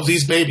all of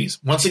these babies.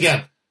 Once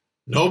again,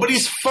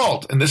 nobody's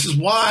fault, and this is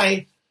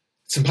why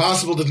it's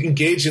impossible to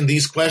engage in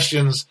these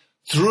questions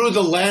through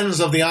the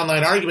lens of the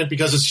online argument,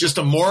 because it's just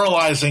a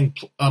moralized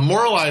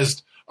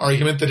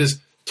argument that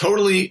is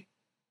totally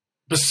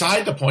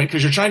beside the point,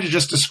 because you're trying to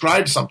just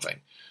describe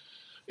something.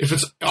 If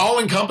it's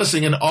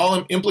all-encompassing and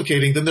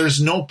all-implicating, then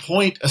there's no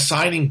point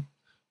assigning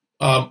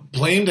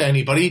blame to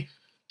anybody.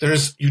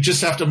 You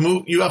just have to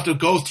move. You have to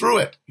go through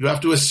it. You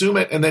have to assume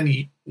it and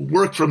then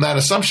work from that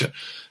assumption.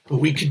 But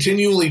we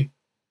continually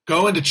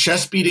go into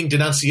chest-beating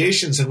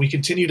denunciations, and we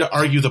continue to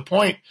argue the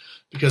point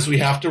because we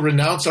have to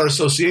renounce our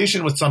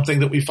association with something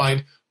that we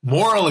find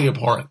morally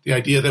abhorrent, the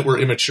idea that we're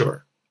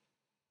immature.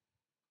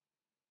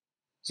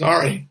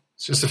 Sorry,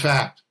 it's just a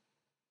fact.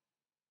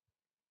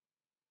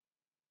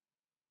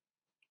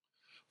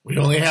 We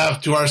only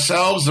have to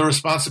ourselves the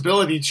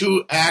responsibility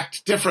to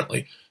act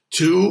differently,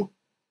 to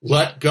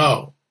let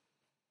go.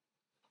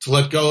 To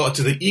let go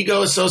to the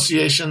ego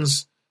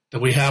associations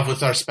that we have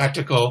with our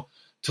spectacle,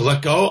 to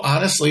let go,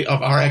 honestly,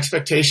 of our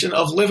expectation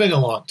of living a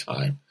long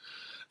time,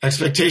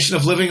 expectation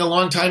of living a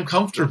long time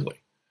comfortably,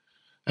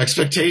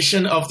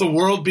 expectation of the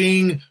world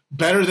being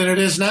better than it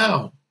is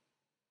now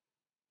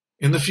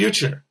in the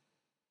future.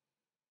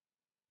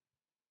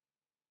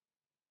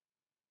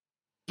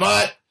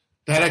 But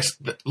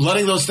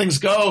letting those things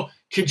go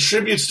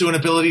contributes to an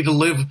ability to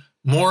live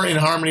more in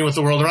harmony with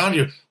the world around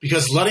you,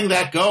 because letting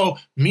that go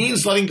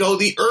means letting go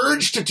the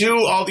urge to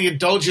do all the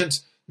indulgent,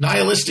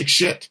 nihilistic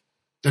shit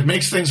that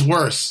makes things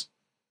worse.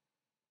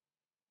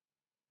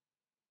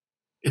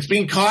 It's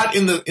being caught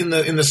in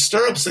the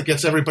stirrups that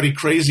gets everybody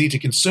crazy to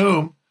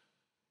consume.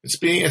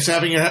 It's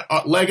having your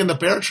leg in the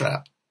bear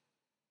trap.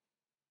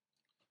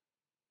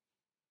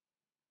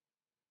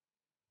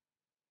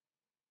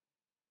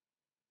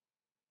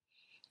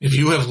 If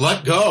you have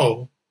let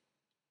go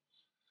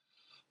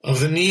of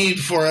the need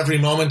for every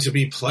moment to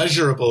be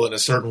pleasurable in a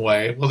certain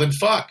way, well then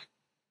fuck.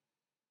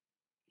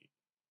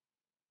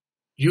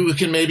 You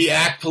can maybe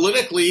act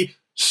politically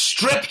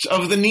stripped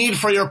of the need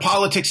for your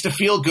politics to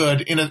feel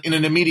good in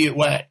an immediate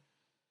way.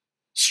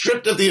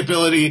 Stripped of the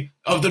ability,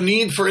 of the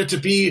need for it to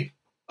be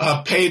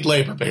paid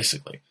labor,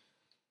 basically.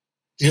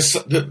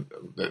 Stripped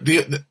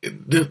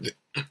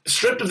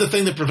of the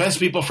thing that prevents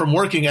people from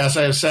working, as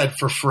I have said,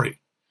 for free.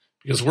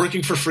 Because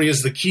working for free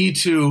is the key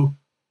to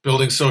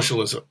building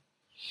socialism.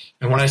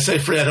 And when I say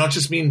free, I don't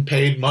just mean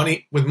paid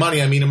money with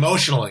money, I mean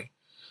emotionally.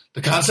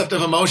 The concept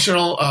of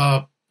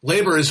emotional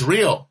labor is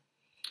real.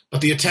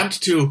 But the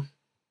attempt to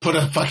put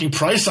a fucking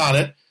price on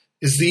it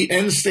is the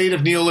end state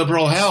of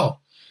neoliberal hell.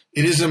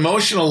 It is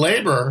emotional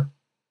labor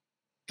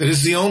that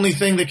is the only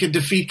thing that can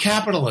defeat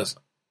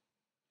capitalism.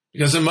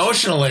 Because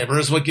emotional labor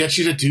is what gets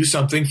you to do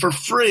something for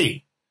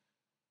free.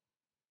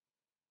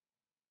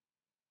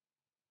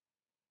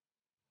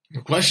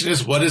 The question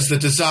is, what is the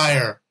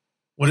desire?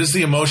 What is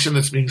the emotion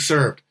that's being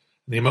served?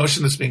 And the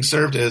emotion that's being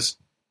served is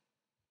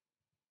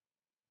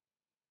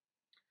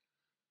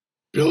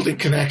building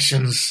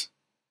connections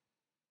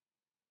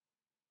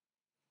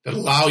that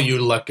allow you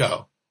to let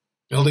go.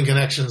 Building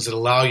connections that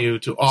allow you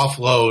to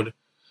offload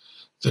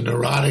the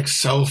neurotic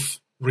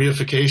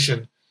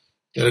self-reification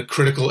that a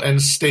critical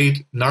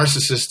end-state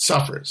narcissist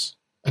suffers.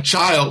 A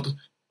child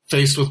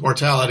faced with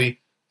mortality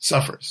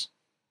suffers.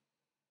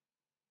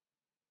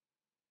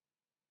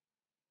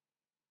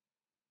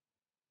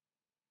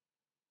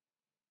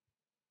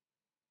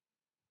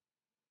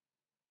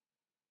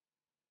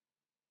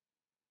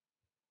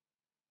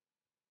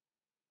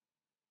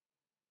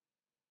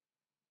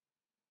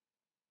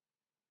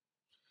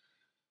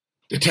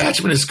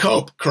 Detachment is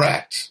cope,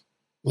 correct.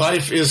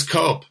 Life is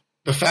cope.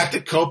 The fact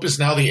that cope is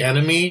now the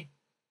enemy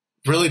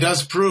really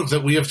does prove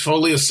that we have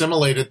totally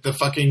assimilated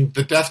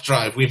the death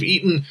drive. We've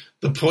eaten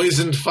the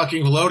poisoned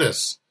fucking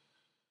lotus.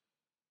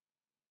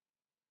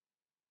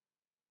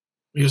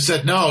 We've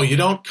said, no, you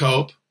don't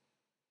cope.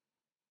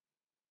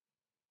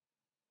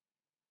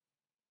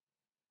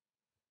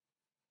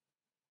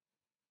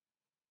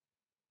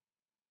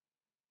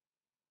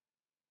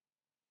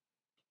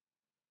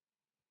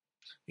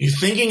 You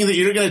thinking that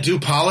you're going to do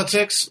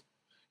politics?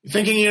 You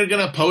thinking you're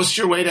going to post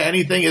your way to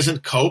anything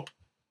isn't cope?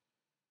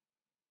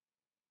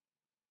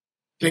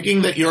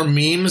 Thinking that your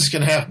memes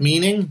can have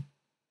meaning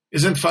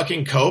isn't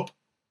fucking cope.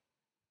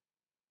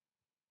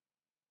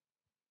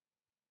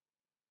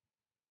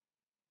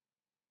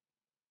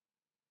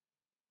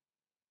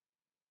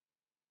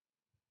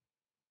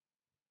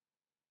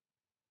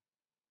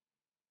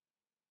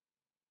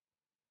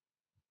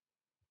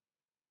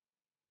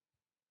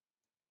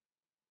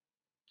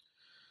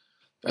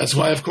 That's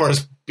why, of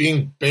course,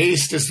 being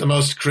based is the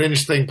most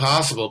cringe thing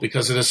possible,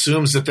 because it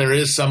assumes that there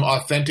is some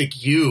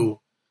authentic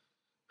you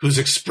whose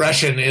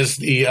expression is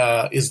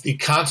the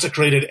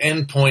consecrated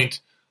endpoint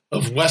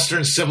of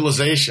Western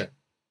civilization.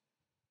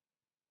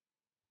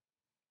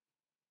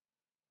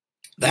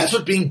 That's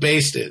what being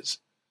based is.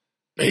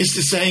 Based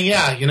is saying,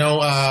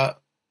 yeah,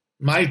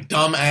 my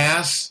dumb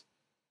ass,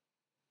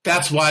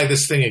 that's why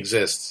this thing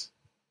exists.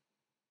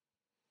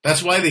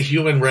 That's why the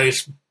human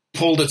race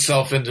pulled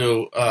itself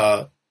into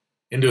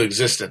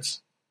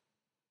existence.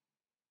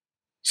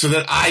 So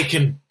that I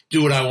can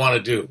do what I want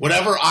to do.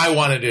 Whatever I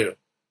want to do.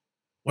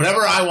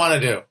 Whatever I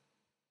want to do.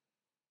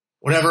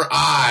 Whatever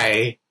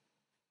I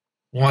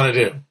want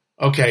to do.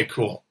 Okay,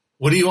 cool.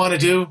 What do you want to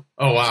do?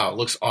 Oh, wow,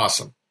 looks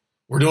awesome.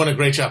 We're doing a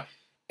great job.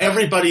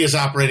 Everybody is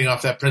operating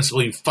off that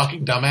principle, you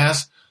fucking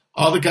dumbass.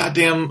 All the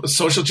goddamn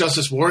social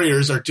justice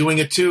warriors are doing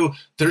it too.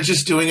 They're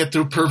just doing it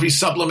through pervy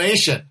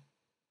sublimation.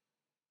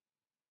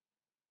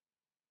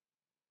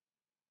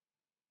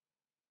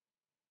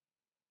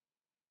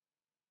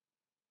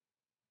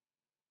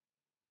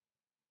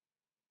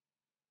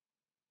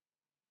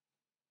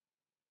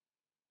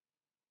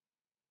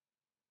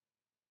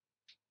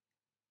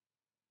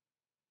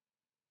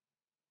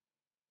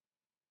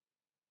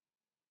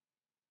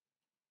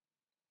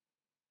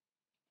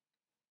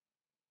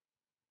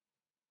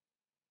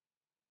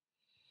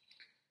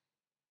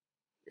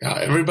 Yeah,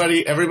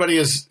 everybody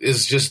is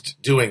just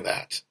doing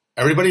that.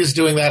 Everybody is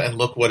doing that, and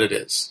look what it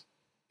is.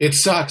 It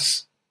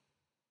sucks.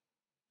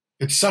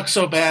 It sucks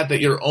so bad that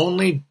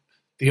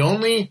the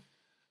only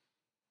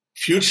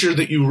future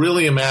that you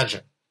really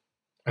imagine,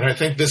 and I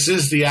think this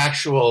is the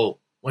actual,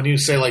 when you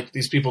say like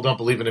these people don't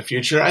believe in a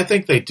future, I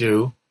think they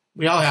do.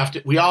 We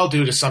all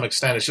do to some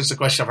extent. It's just a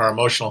question of our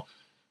emotional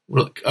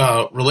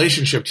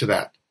relationship to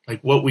that,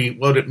 like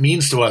what it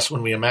means to us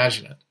when we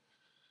imagine it.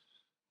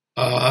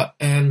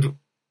 And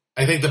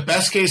I think the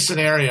best case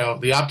scenario,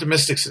 the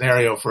optimistic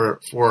scenario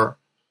for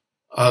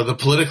the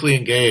politically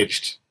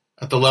engaged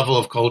at the level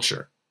of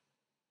culture,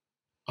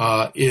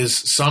 is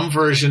some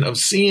version of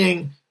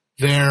seeing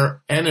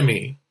their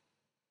enemy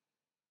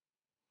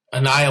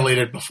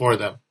annihilated before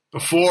them.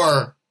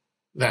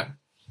 And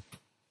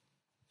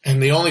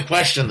the only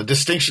question, the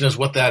distinction, is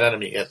what that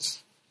enemy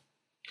is.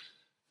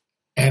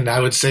 And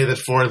I would say that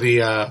for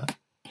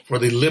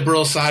the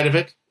liberal side of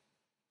it,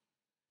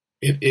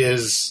 it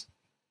is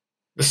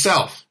the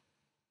self.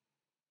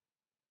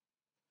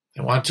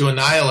 They want to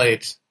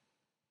annihilate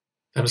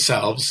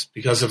themselves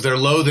because of their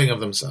loathing of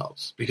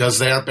themselves, because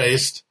they are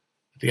based,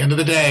 at the end of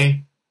the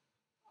day,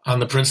 on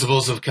the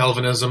principles of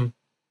Calvinism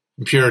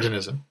and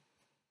Puritanism.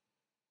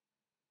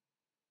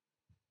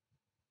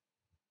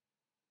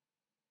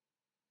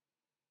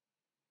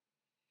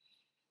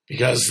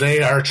 Because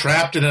they are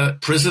trapped in a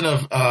prison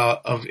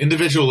of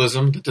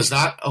individualism that does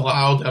not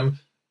allow them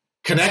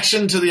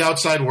connection to the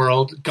outside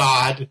world,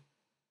 God,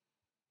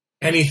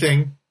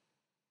 anything.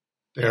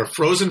 They are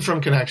frozen from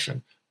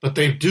connection, but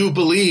they do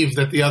believe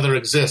that the other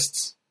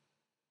exists.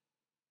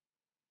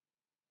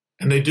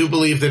 And they do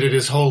believe that it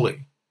is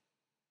holy.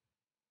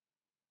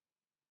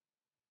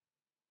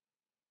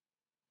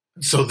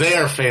 And so they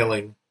are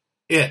failing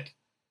it.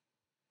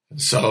 And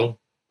so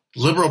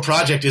the liberal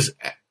project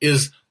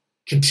is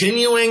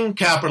continuing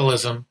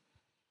capitalism,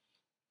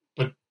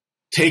 but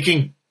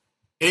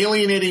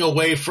alienating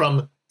away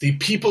from the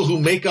people who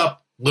make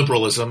up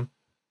liberalism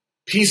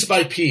piece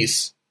by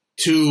piece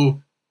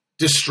to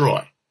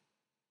destroy.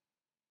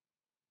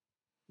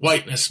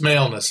 Whiteness,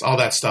 maleness, all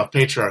that stuff,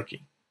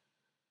 patriarchy.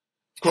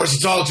 Of course,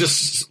 it's all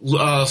just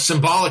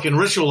symbolic and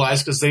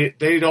ritualized because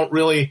they don't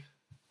really,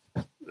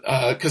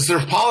 because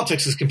their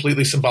politics is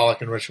completely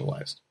symbolic and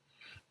ritualized.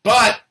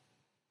 But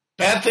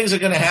bad things are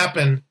going to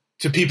happen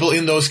to people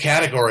in those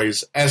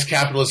categories as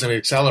capitalism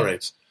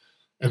accelerates.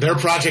 And their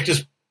project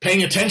is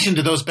paying attention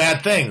to those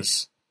bad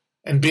things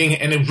and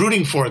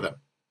rooting for them.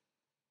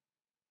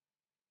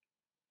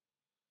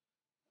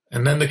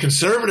 And then the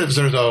conservatives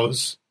are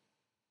those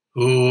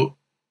who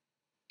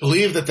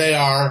believe that they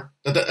are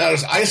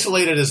as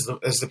isolated as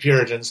the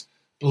Puritans,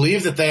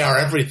 believe that they are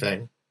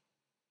everything,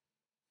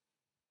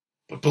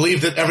 but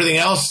believe that everything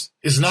else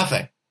is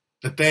nothing,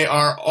 that they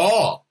are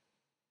all,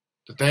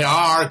 that they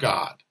are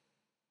God.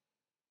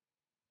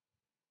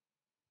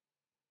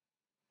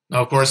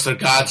 Now, of course, they're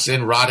gods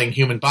in rotting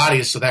human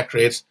bodies, so that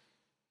creates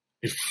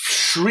a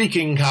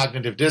shrieking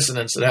cognitive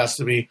dissonance that has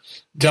to be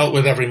dealt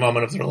with every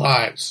moment of their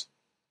lives.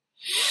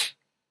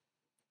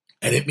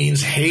 And it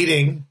means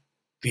hating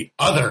the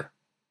other.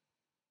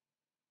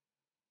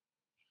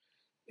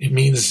 It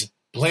means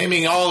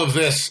blaming all of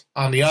this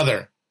on the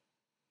other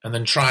and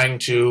then trying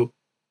to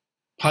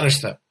punish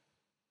them.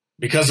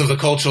 Because of the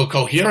cultural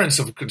coherence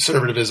of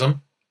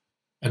conservatism,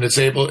 and it's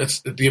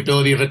the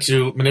ability of it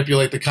to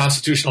manipulate the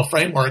constitutional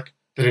framework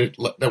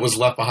that was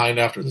left behind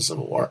after the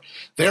Civil War.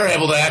 They're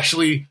able to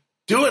actually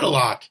do it a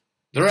lot.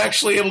 They're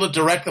actually able to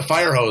direct the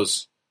fire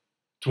hose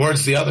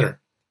towards the other.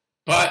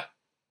 But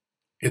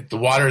the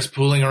water is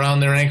pooling around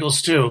their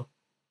ankles too.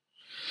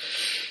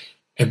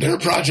 And their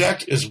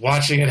project is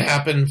watching it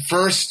happen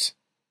first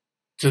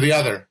to the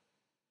other.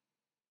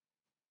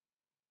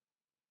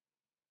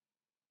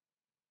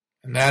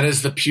 And that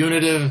is the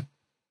punitive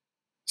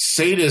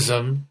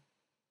sadism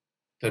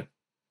that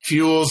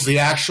fuels the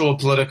actual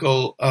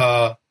political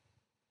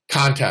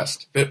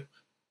contest that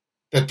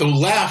the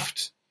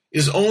left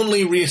is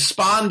only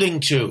responding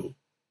to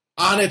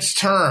on its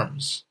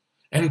terms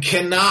and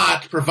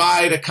cannot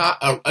provide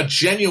a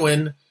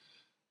genuine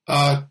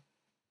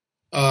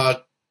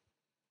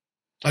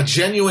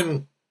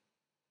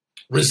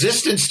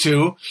resistance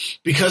to,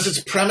 because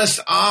it's premised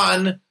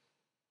on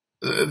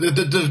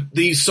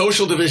the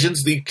social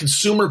divisions, the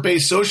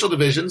consumer-based social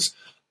divisions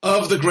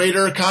of the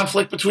greater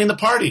conflict between the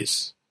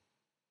parties.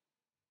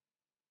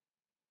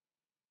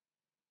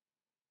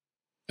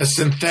 A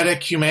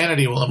synthetic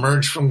humanity will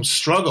emerge from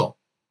struggle.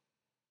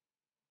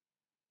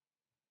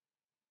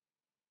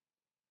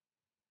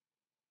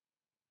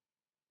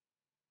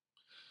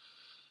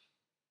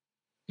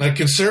 Like,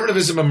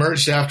 conservatism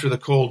emerged after the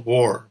Cold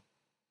War,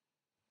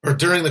 or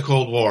during the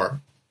Cold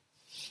War,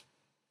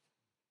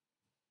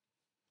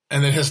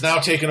 and it has now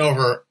taken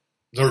over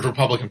the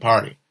Republican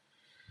Party,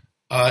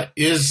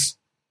 is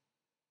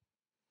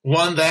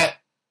one that,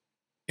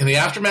 in the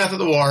aftermath of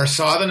the war,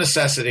 saw the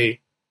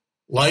necessity,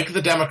 like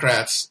the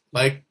Democrats,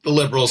 like the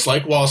liberals,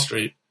 like Wall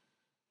Street,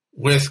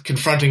 with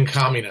confronting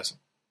communism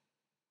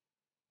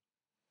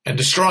and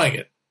destroying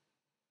it.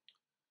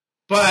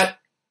 But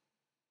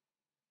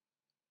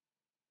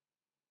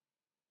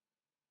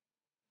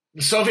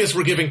the Soviets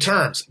were giving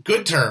terms,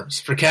 good terms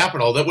for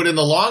capital that would in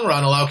the long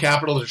run allow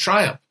capital to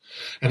triumph.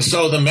 And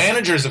so the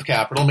managers of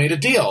capital made a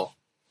deal.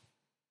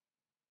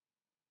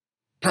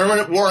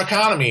 Permanent war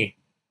economy,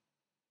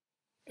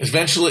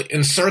 eventually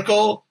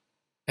encircle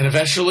and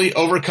eventually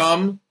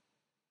overcome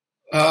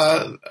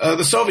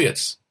the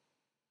Soviets.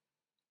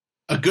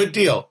 A good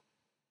deal.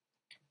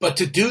 But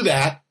to do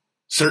that,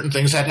 certain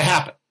things had to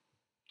happen.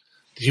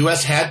 The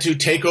U.S. had to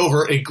take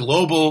over a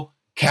global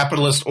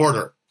capitalist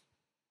order,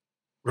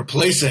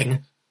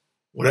 replacing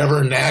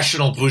whatever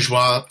national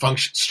bourgeois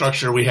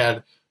structure we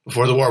had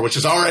before the war, which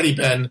has already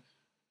been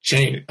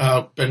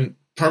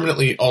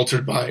permanently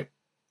altered by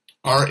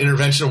our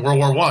intervention in World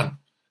War I,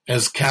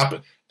 as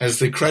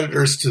the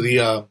creditors to the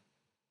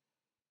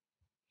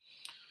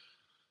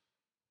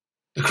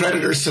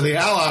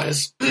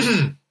Allies,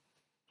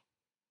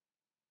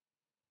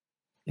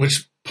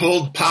 which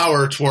pulled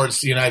power towards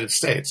the United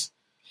States.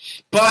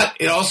 But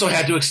it also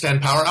had to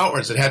extend power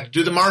outwards. It had to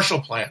do the Marshall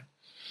Plan.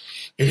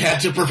 It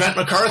had to prevent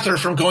MacArthur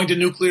from going to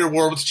nuclear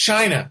war with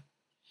China.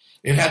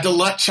 It had to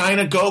let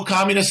China go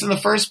communist in the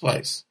first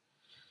place.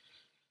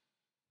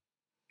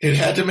 It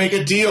had to make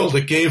a deal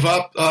that gave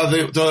up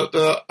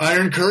the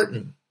Iron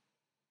Curtain.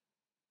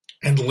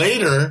 And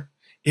later,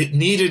 it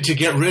needed to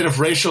get rid of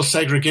racial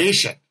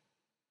segregation,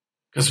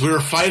 because we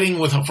were fighting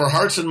for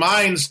hearts and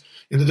minds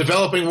in the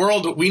developing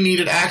world that we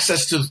needed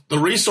access to the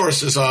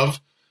resources of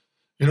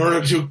in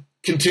order to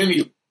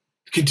continue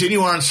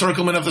our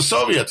encirclement of the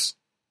Soviets.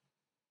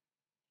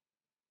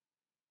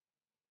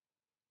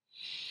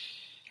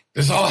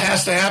 This all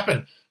has to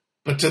happen.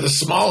 But to the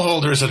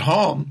smallholders at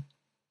home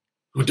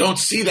who don't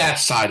see that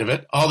side of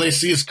it, all they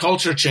see is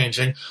culture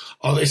changing.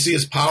 All they see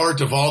is power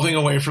devolving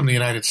away from the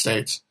United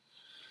States.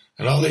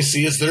 And all they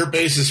see is their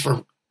basis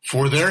for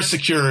their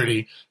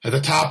security at the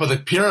top of the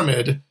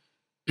pyramid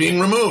being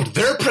removed,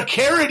 their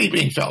precarity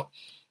being felt.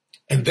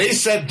 And they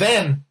said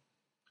then,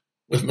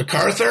 with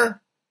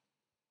MacArthur,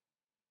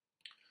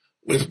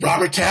 with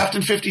Robert Taft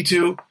in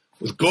 1952,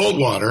 with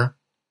Goldwater,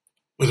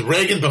 with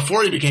Reagan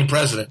before he became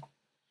president,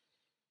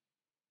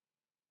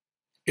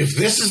 if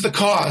this is the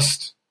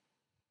cost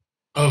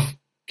of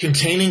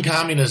containing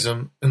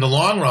communism in the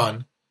long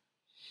run,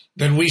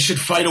 then we should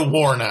fight a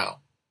war now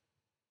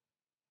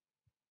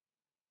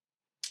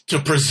to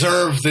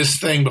preserve this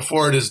thing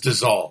before it is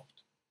dissolved.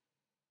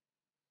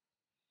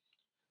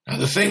 Now,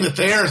 the thing that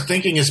they are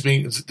thinking is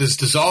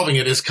dissolving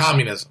it is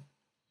communism,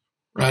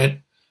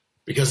 right?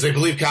 Because they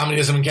believe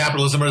communism and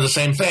capitalism are the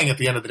same thing at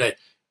the end of the day.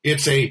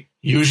 It's a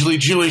usually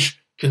Jewish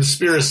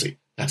conspiracy.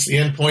 That's the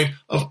end point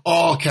of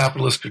all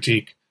capitalist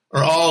critique,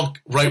 or all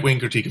right-wing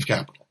critique of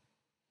capital.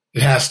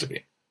 It has to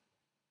be.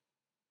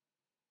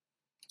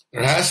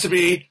 There has to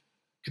be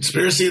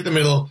conspiracy at the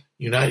middle,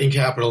 uniting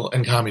capital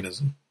and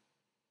communism.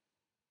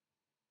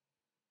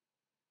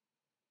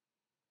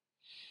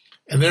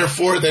 And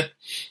therefore, that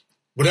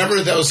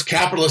whatever those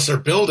capitalists are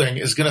building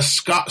is going to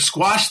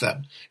squash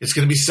them. It's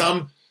going to be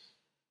some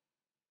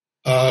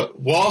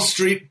Wall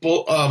Street,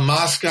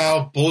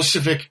 Moscow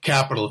Bolshevik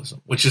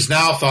capitalism, which is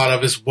now thought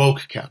of as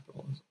woke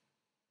capitalism.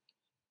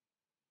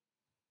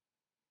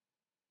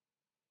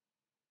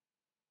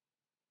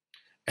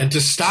 And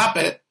to stop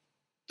it,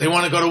 they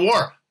want to go to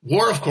war.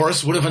 War, of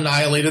course, would have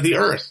annihilated the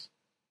earth.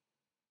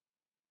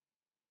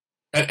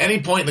 at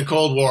any point in the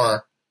Cold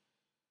War,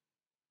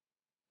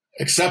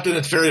 except in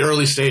its very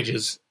early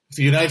stages, if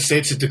the United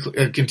States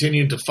had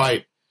continued to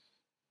fight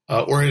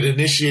or had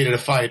initiated a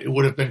fight, it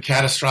would have been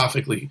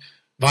catastrophically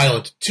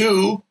violent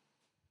to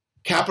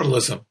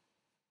capitalism.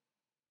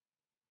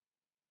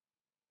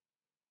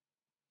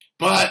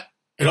 But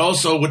it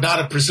also would not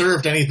have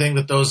preserved anything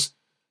that those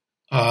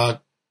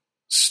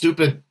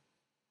stupid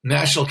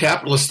national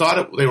capitalists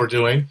thought they were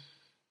doing,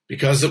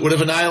 because it would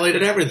have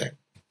annihilated everything.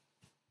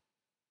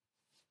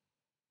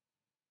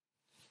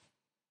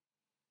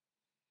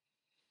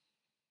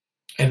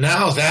 And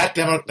now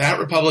that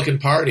Republican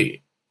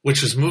Party,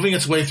 which was moving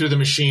its way through the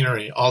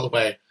machinery all the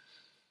way,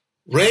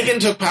 Reagan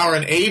took power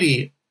in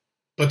 80,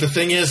 but the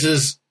thing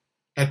is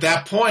at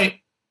that point,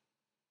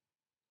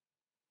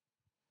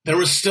 there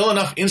was still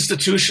enough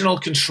institutional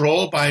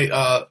control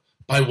by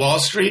Wall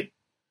Street,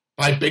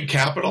 by big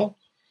capital,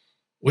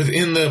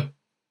 within the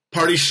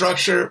party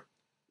structure,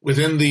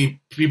 within the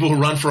people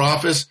who run for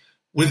office,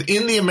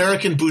 within the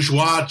American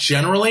bourgeois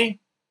generally,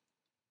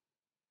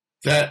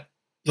 that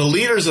the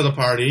leaders of the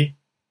party,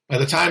 by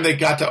the time they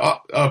got to,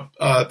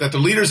 that the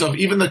leaders of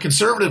even the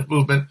conservative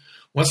movement,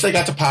 once they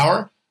got to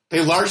power,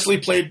 they largely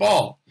played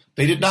ball.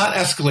 They did not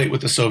escalate with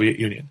the Soviet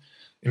Union.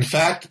 In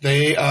fact,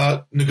 they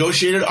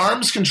negotiated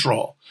arms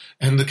control,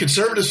 and the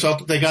conservatives felt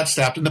that they got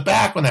stabbed in the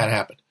back when that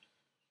happened.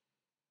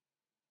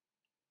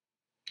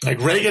 Like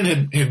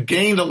Reagan had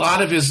gained a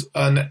lot of his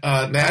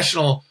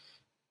national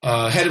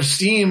head of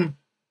steam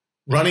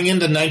running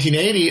into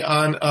 1980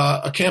 on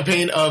a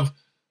campaign of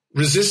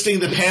resisting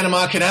the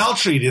Panama Canal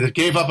Treaty that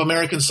gave up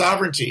American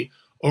sovereignty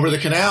over the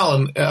canal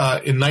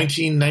in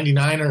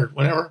 1999 or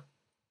whatever.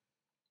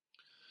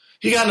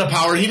 He got into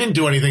power. He didn't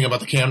do anything about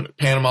the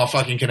Panama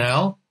fucking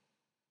Canal.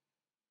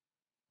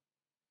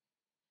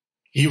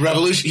 He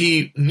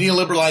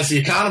neoliberalized the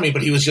economy,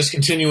 but he was just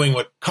continuing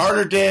what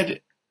Carter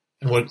did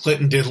and what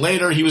Clinton did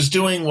later. He was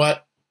doing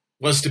what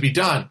was to be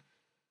done.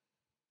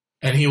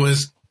 And he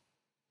was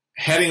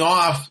heading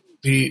off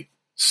the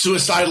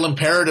suicidal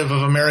imperative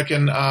of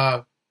American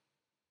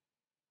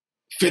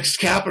fixed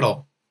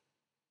capital.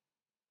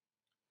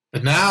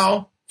 But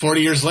now,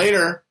 40 years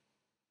later,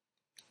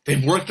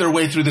 they've worked their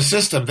way through the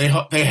system. They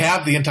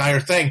have the entire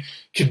thing.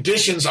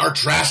 Conditions are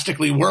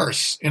drastically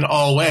worse in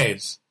all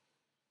ways.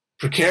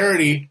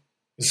 Precarity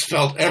is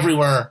felt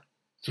everywhere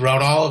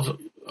throughout all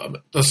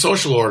of the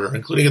social order,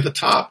 including at the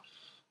top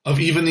of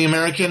even the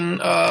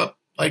American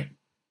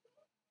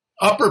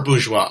upper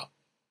bourgeois.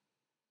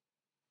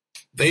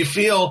 They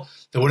feel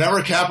that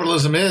whatever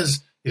capitalism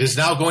is, it is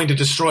now going to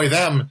destroy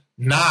them,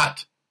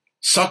 not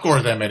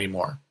succor them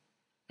anymore.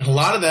 And a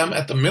lot of them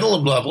at the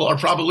middle level are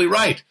probably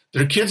right.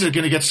 Their kids are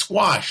going to get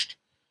squashed.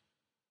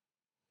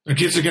 They're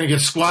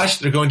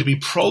going to be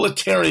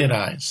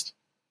proletarianized.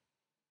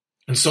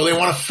 And so they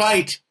want to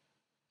fight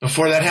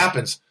before that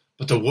happens.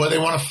 But the war they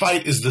want to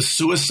fight is the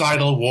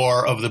suicidal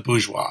war of the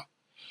bourgeois.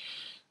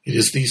 It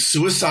is the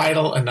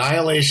suicidal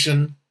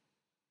annihilation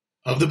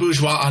of the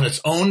bourgeois on its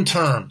own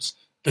terms,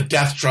 the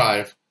death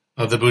drive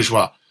of the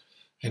bourgeois.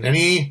 And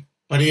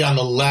anybody on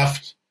the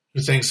left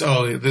who thinks,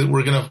 we're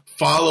going to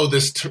follow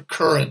this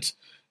current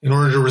in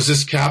order to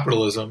resist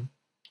capitalism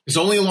is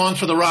only along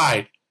for the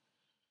ride.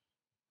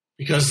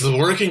 Because the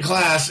working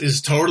class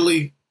is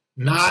totally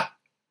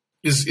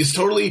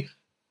totally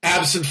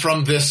absent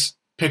from this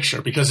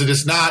picture, because it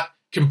is not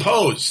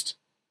composed.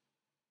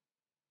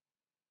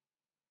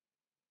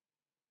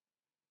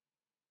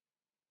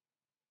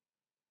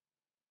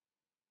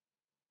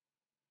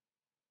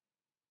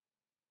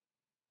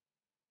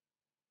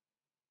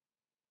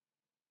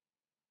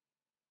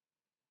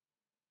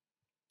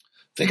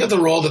 Think of the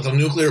role that the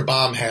nuclear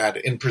bomb had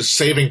in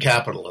saving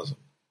capitalism.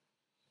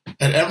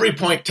 At every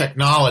point,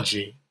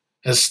 technology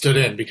has stood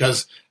in,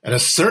 because at a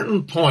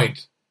certain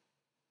point,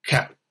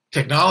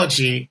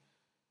 technology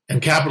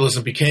and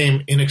capitalism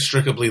became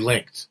inextricably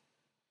linked.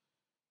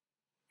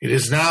 It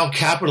is now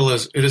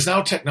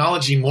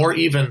technology more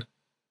even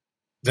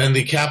than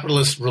the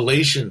capitalist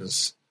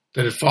relations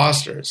that it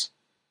fosters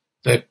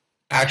that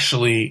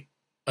actually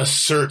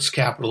asserts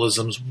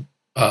capitalism's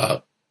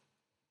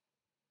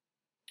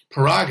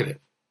prerogative.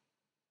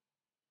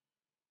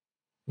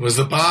 It was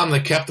the bomb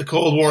that kept the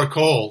Cold War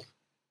cold.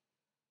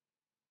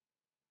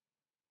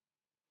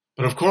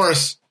 But of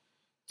course,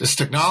 this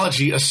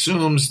technology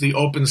assumes the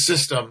open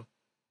system.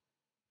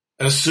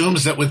 It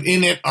assumes that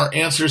within it are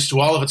answers to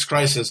all of its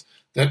crises.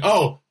 That,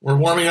 we're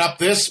warming up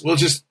this, we'll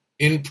just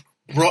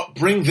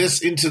bring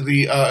this into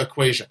the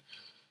equation.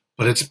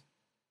 But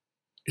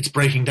it's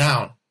breaking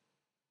down,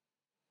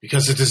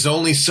 because it is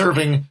only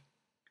serving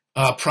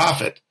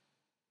profit.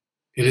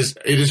 It is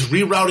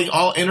rerouting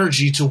all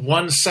energy to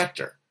one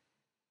sector.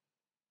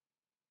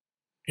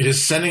 It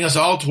is sending us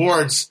all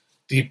towards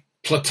the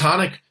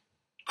platonic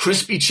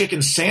crispy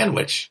chicken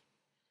sandwich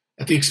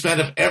at the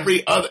expense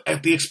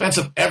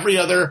of every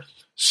other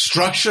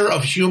structure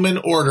of human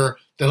order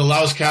that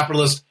allows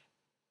capitalist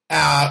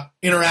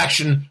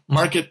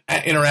market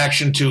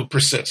interaction to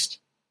persist.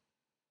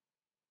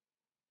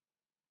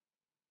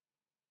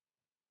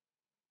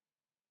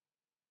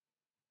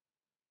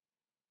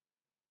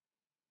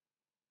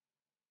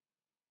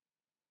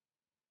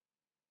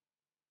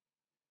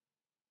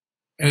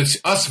 And it's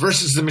us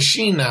versus the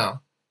machine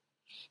now.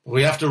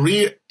 We have to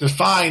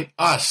redefine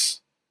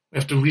us. We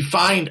have to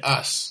refine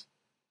us.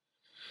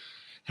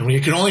 And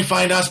we can only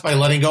find us by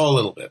letting go a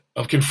little bit,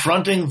 of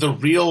confronting the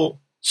real,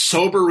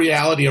 sober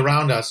reality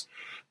around us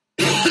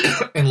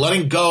and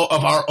letting go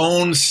of our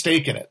own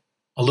stake in it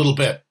a little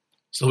bit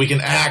so we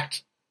can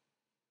act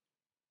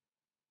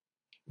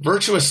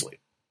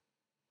virtuously.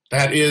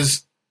 That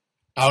is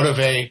out of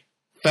a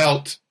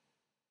felt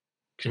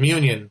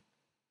communion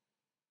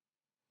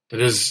that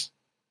is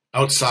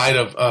outside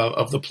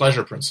of the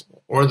pleasure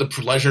principle or the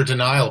pleasure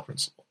denial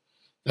principle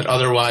that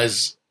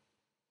otherwise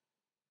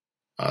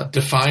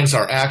defines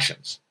our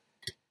actions.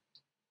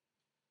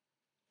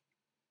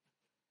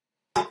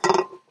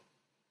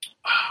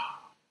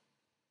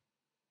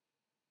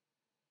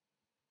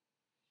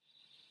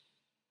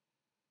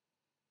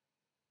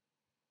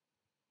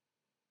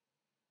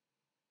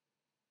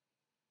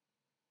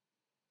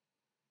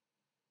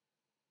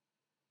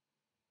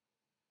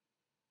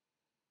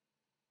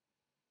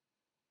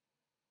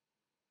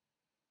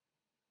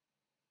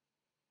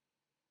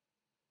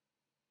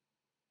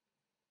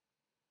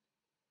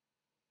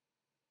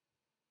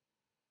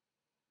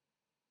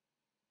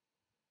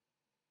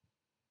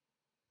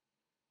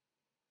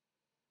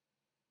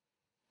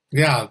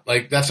 Yeah,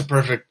 like that's a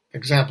perfect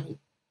example.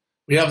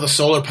 We have the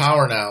solar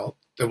power now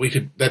that we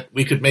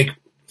could make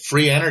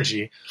free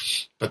energy,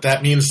 but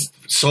that means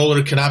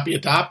solar cannot be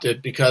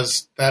adopted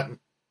because that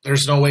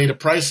there's no way to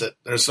price it.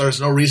 There's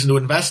no reason to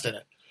invest in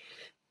it.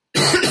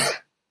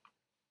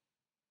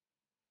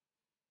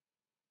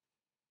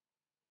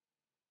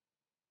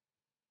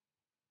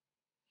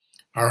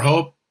 Our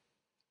hope,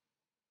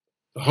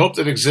 the hope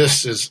that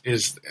exists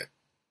is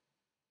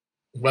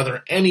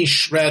whether any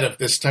shred of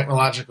this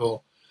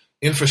technological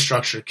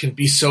infrastructure can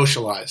be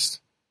socialized.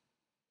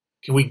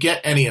 Can we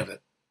get any of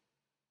it?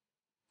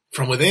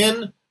 From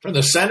within, from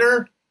the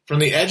center, from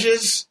the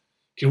edges?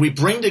 Can we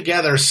bring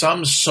together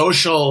some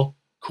social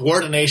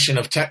coordination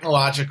of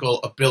technological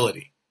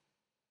ability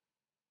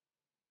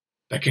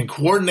that can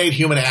coordinate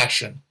human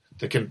action,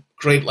 that can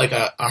create like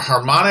a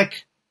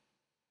harmonic,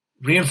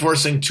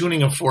 reinforcing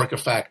tuning of fork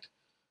effect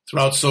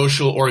throughout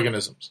social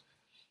organisms?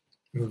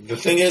 The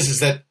thing is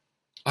that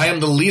I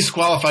am the least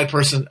qualified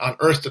person on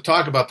earth to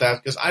talk about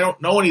that because I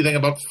don't know anything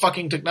about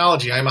fucking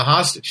technology. I'm a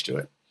hostage to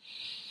it.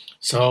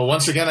 So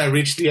once again, I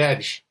reached the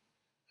edge.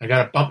 I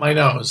got to bump my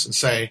nose and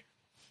say,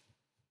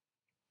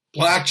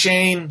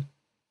 blockchain,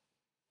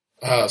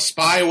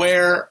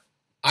 spyware,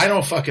 I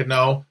don't fucking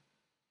know.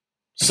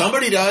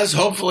 Somebody does,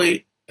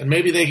 hopefully, and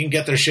maybe they can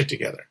get their shit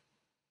together.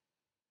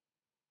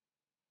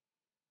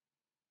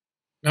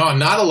 No, I'm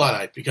not a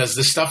Luddite because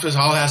this stuff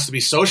all has to be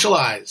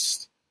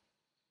socialized.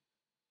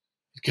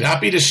 It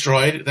cannot be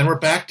destroyed. Then we're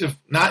back to,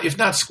 if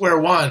not square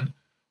one,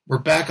 we're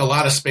back a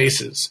lot of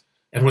spaces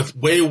and with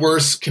way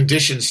worse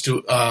conditions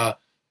to,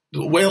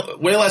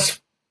 way less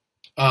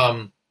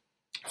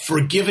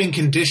forgiving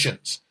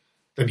conditions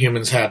than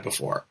humans had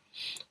before.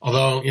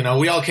 Although,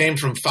 we all came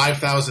from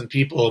 5,000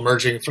 people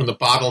emerging from the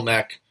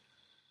bottleneck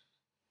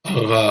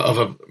of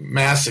a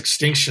mass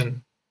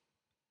extinction.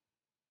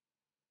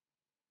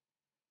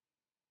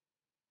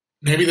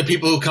 Maybe the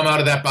people who come out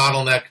of that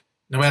bottleneck,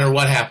 no matter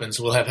what happens,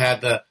 will have had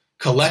the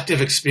collective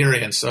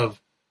experience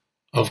of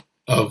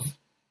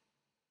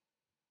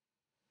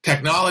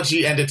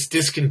technology and its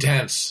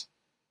discontents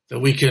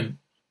that we can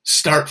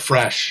start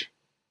fresh.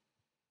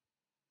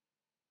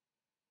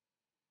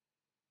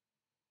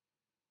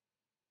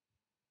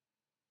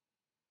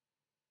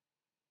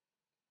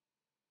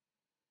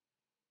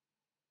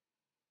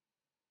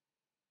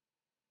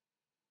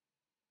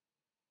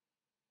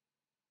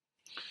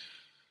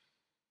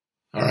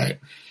 All right.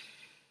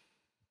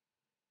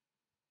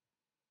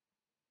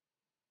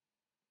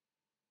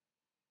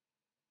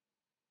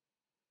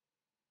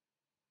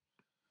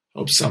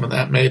 Hope some of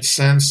that made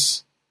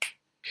sense.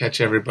 Catch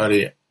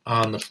everybody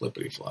on the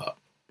flippity flop.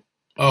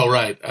 Oh,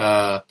 right.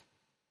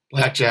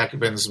 Black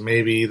Jacobins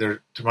maybe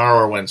either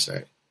tomorrow or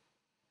Wednesday.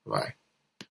 Bye.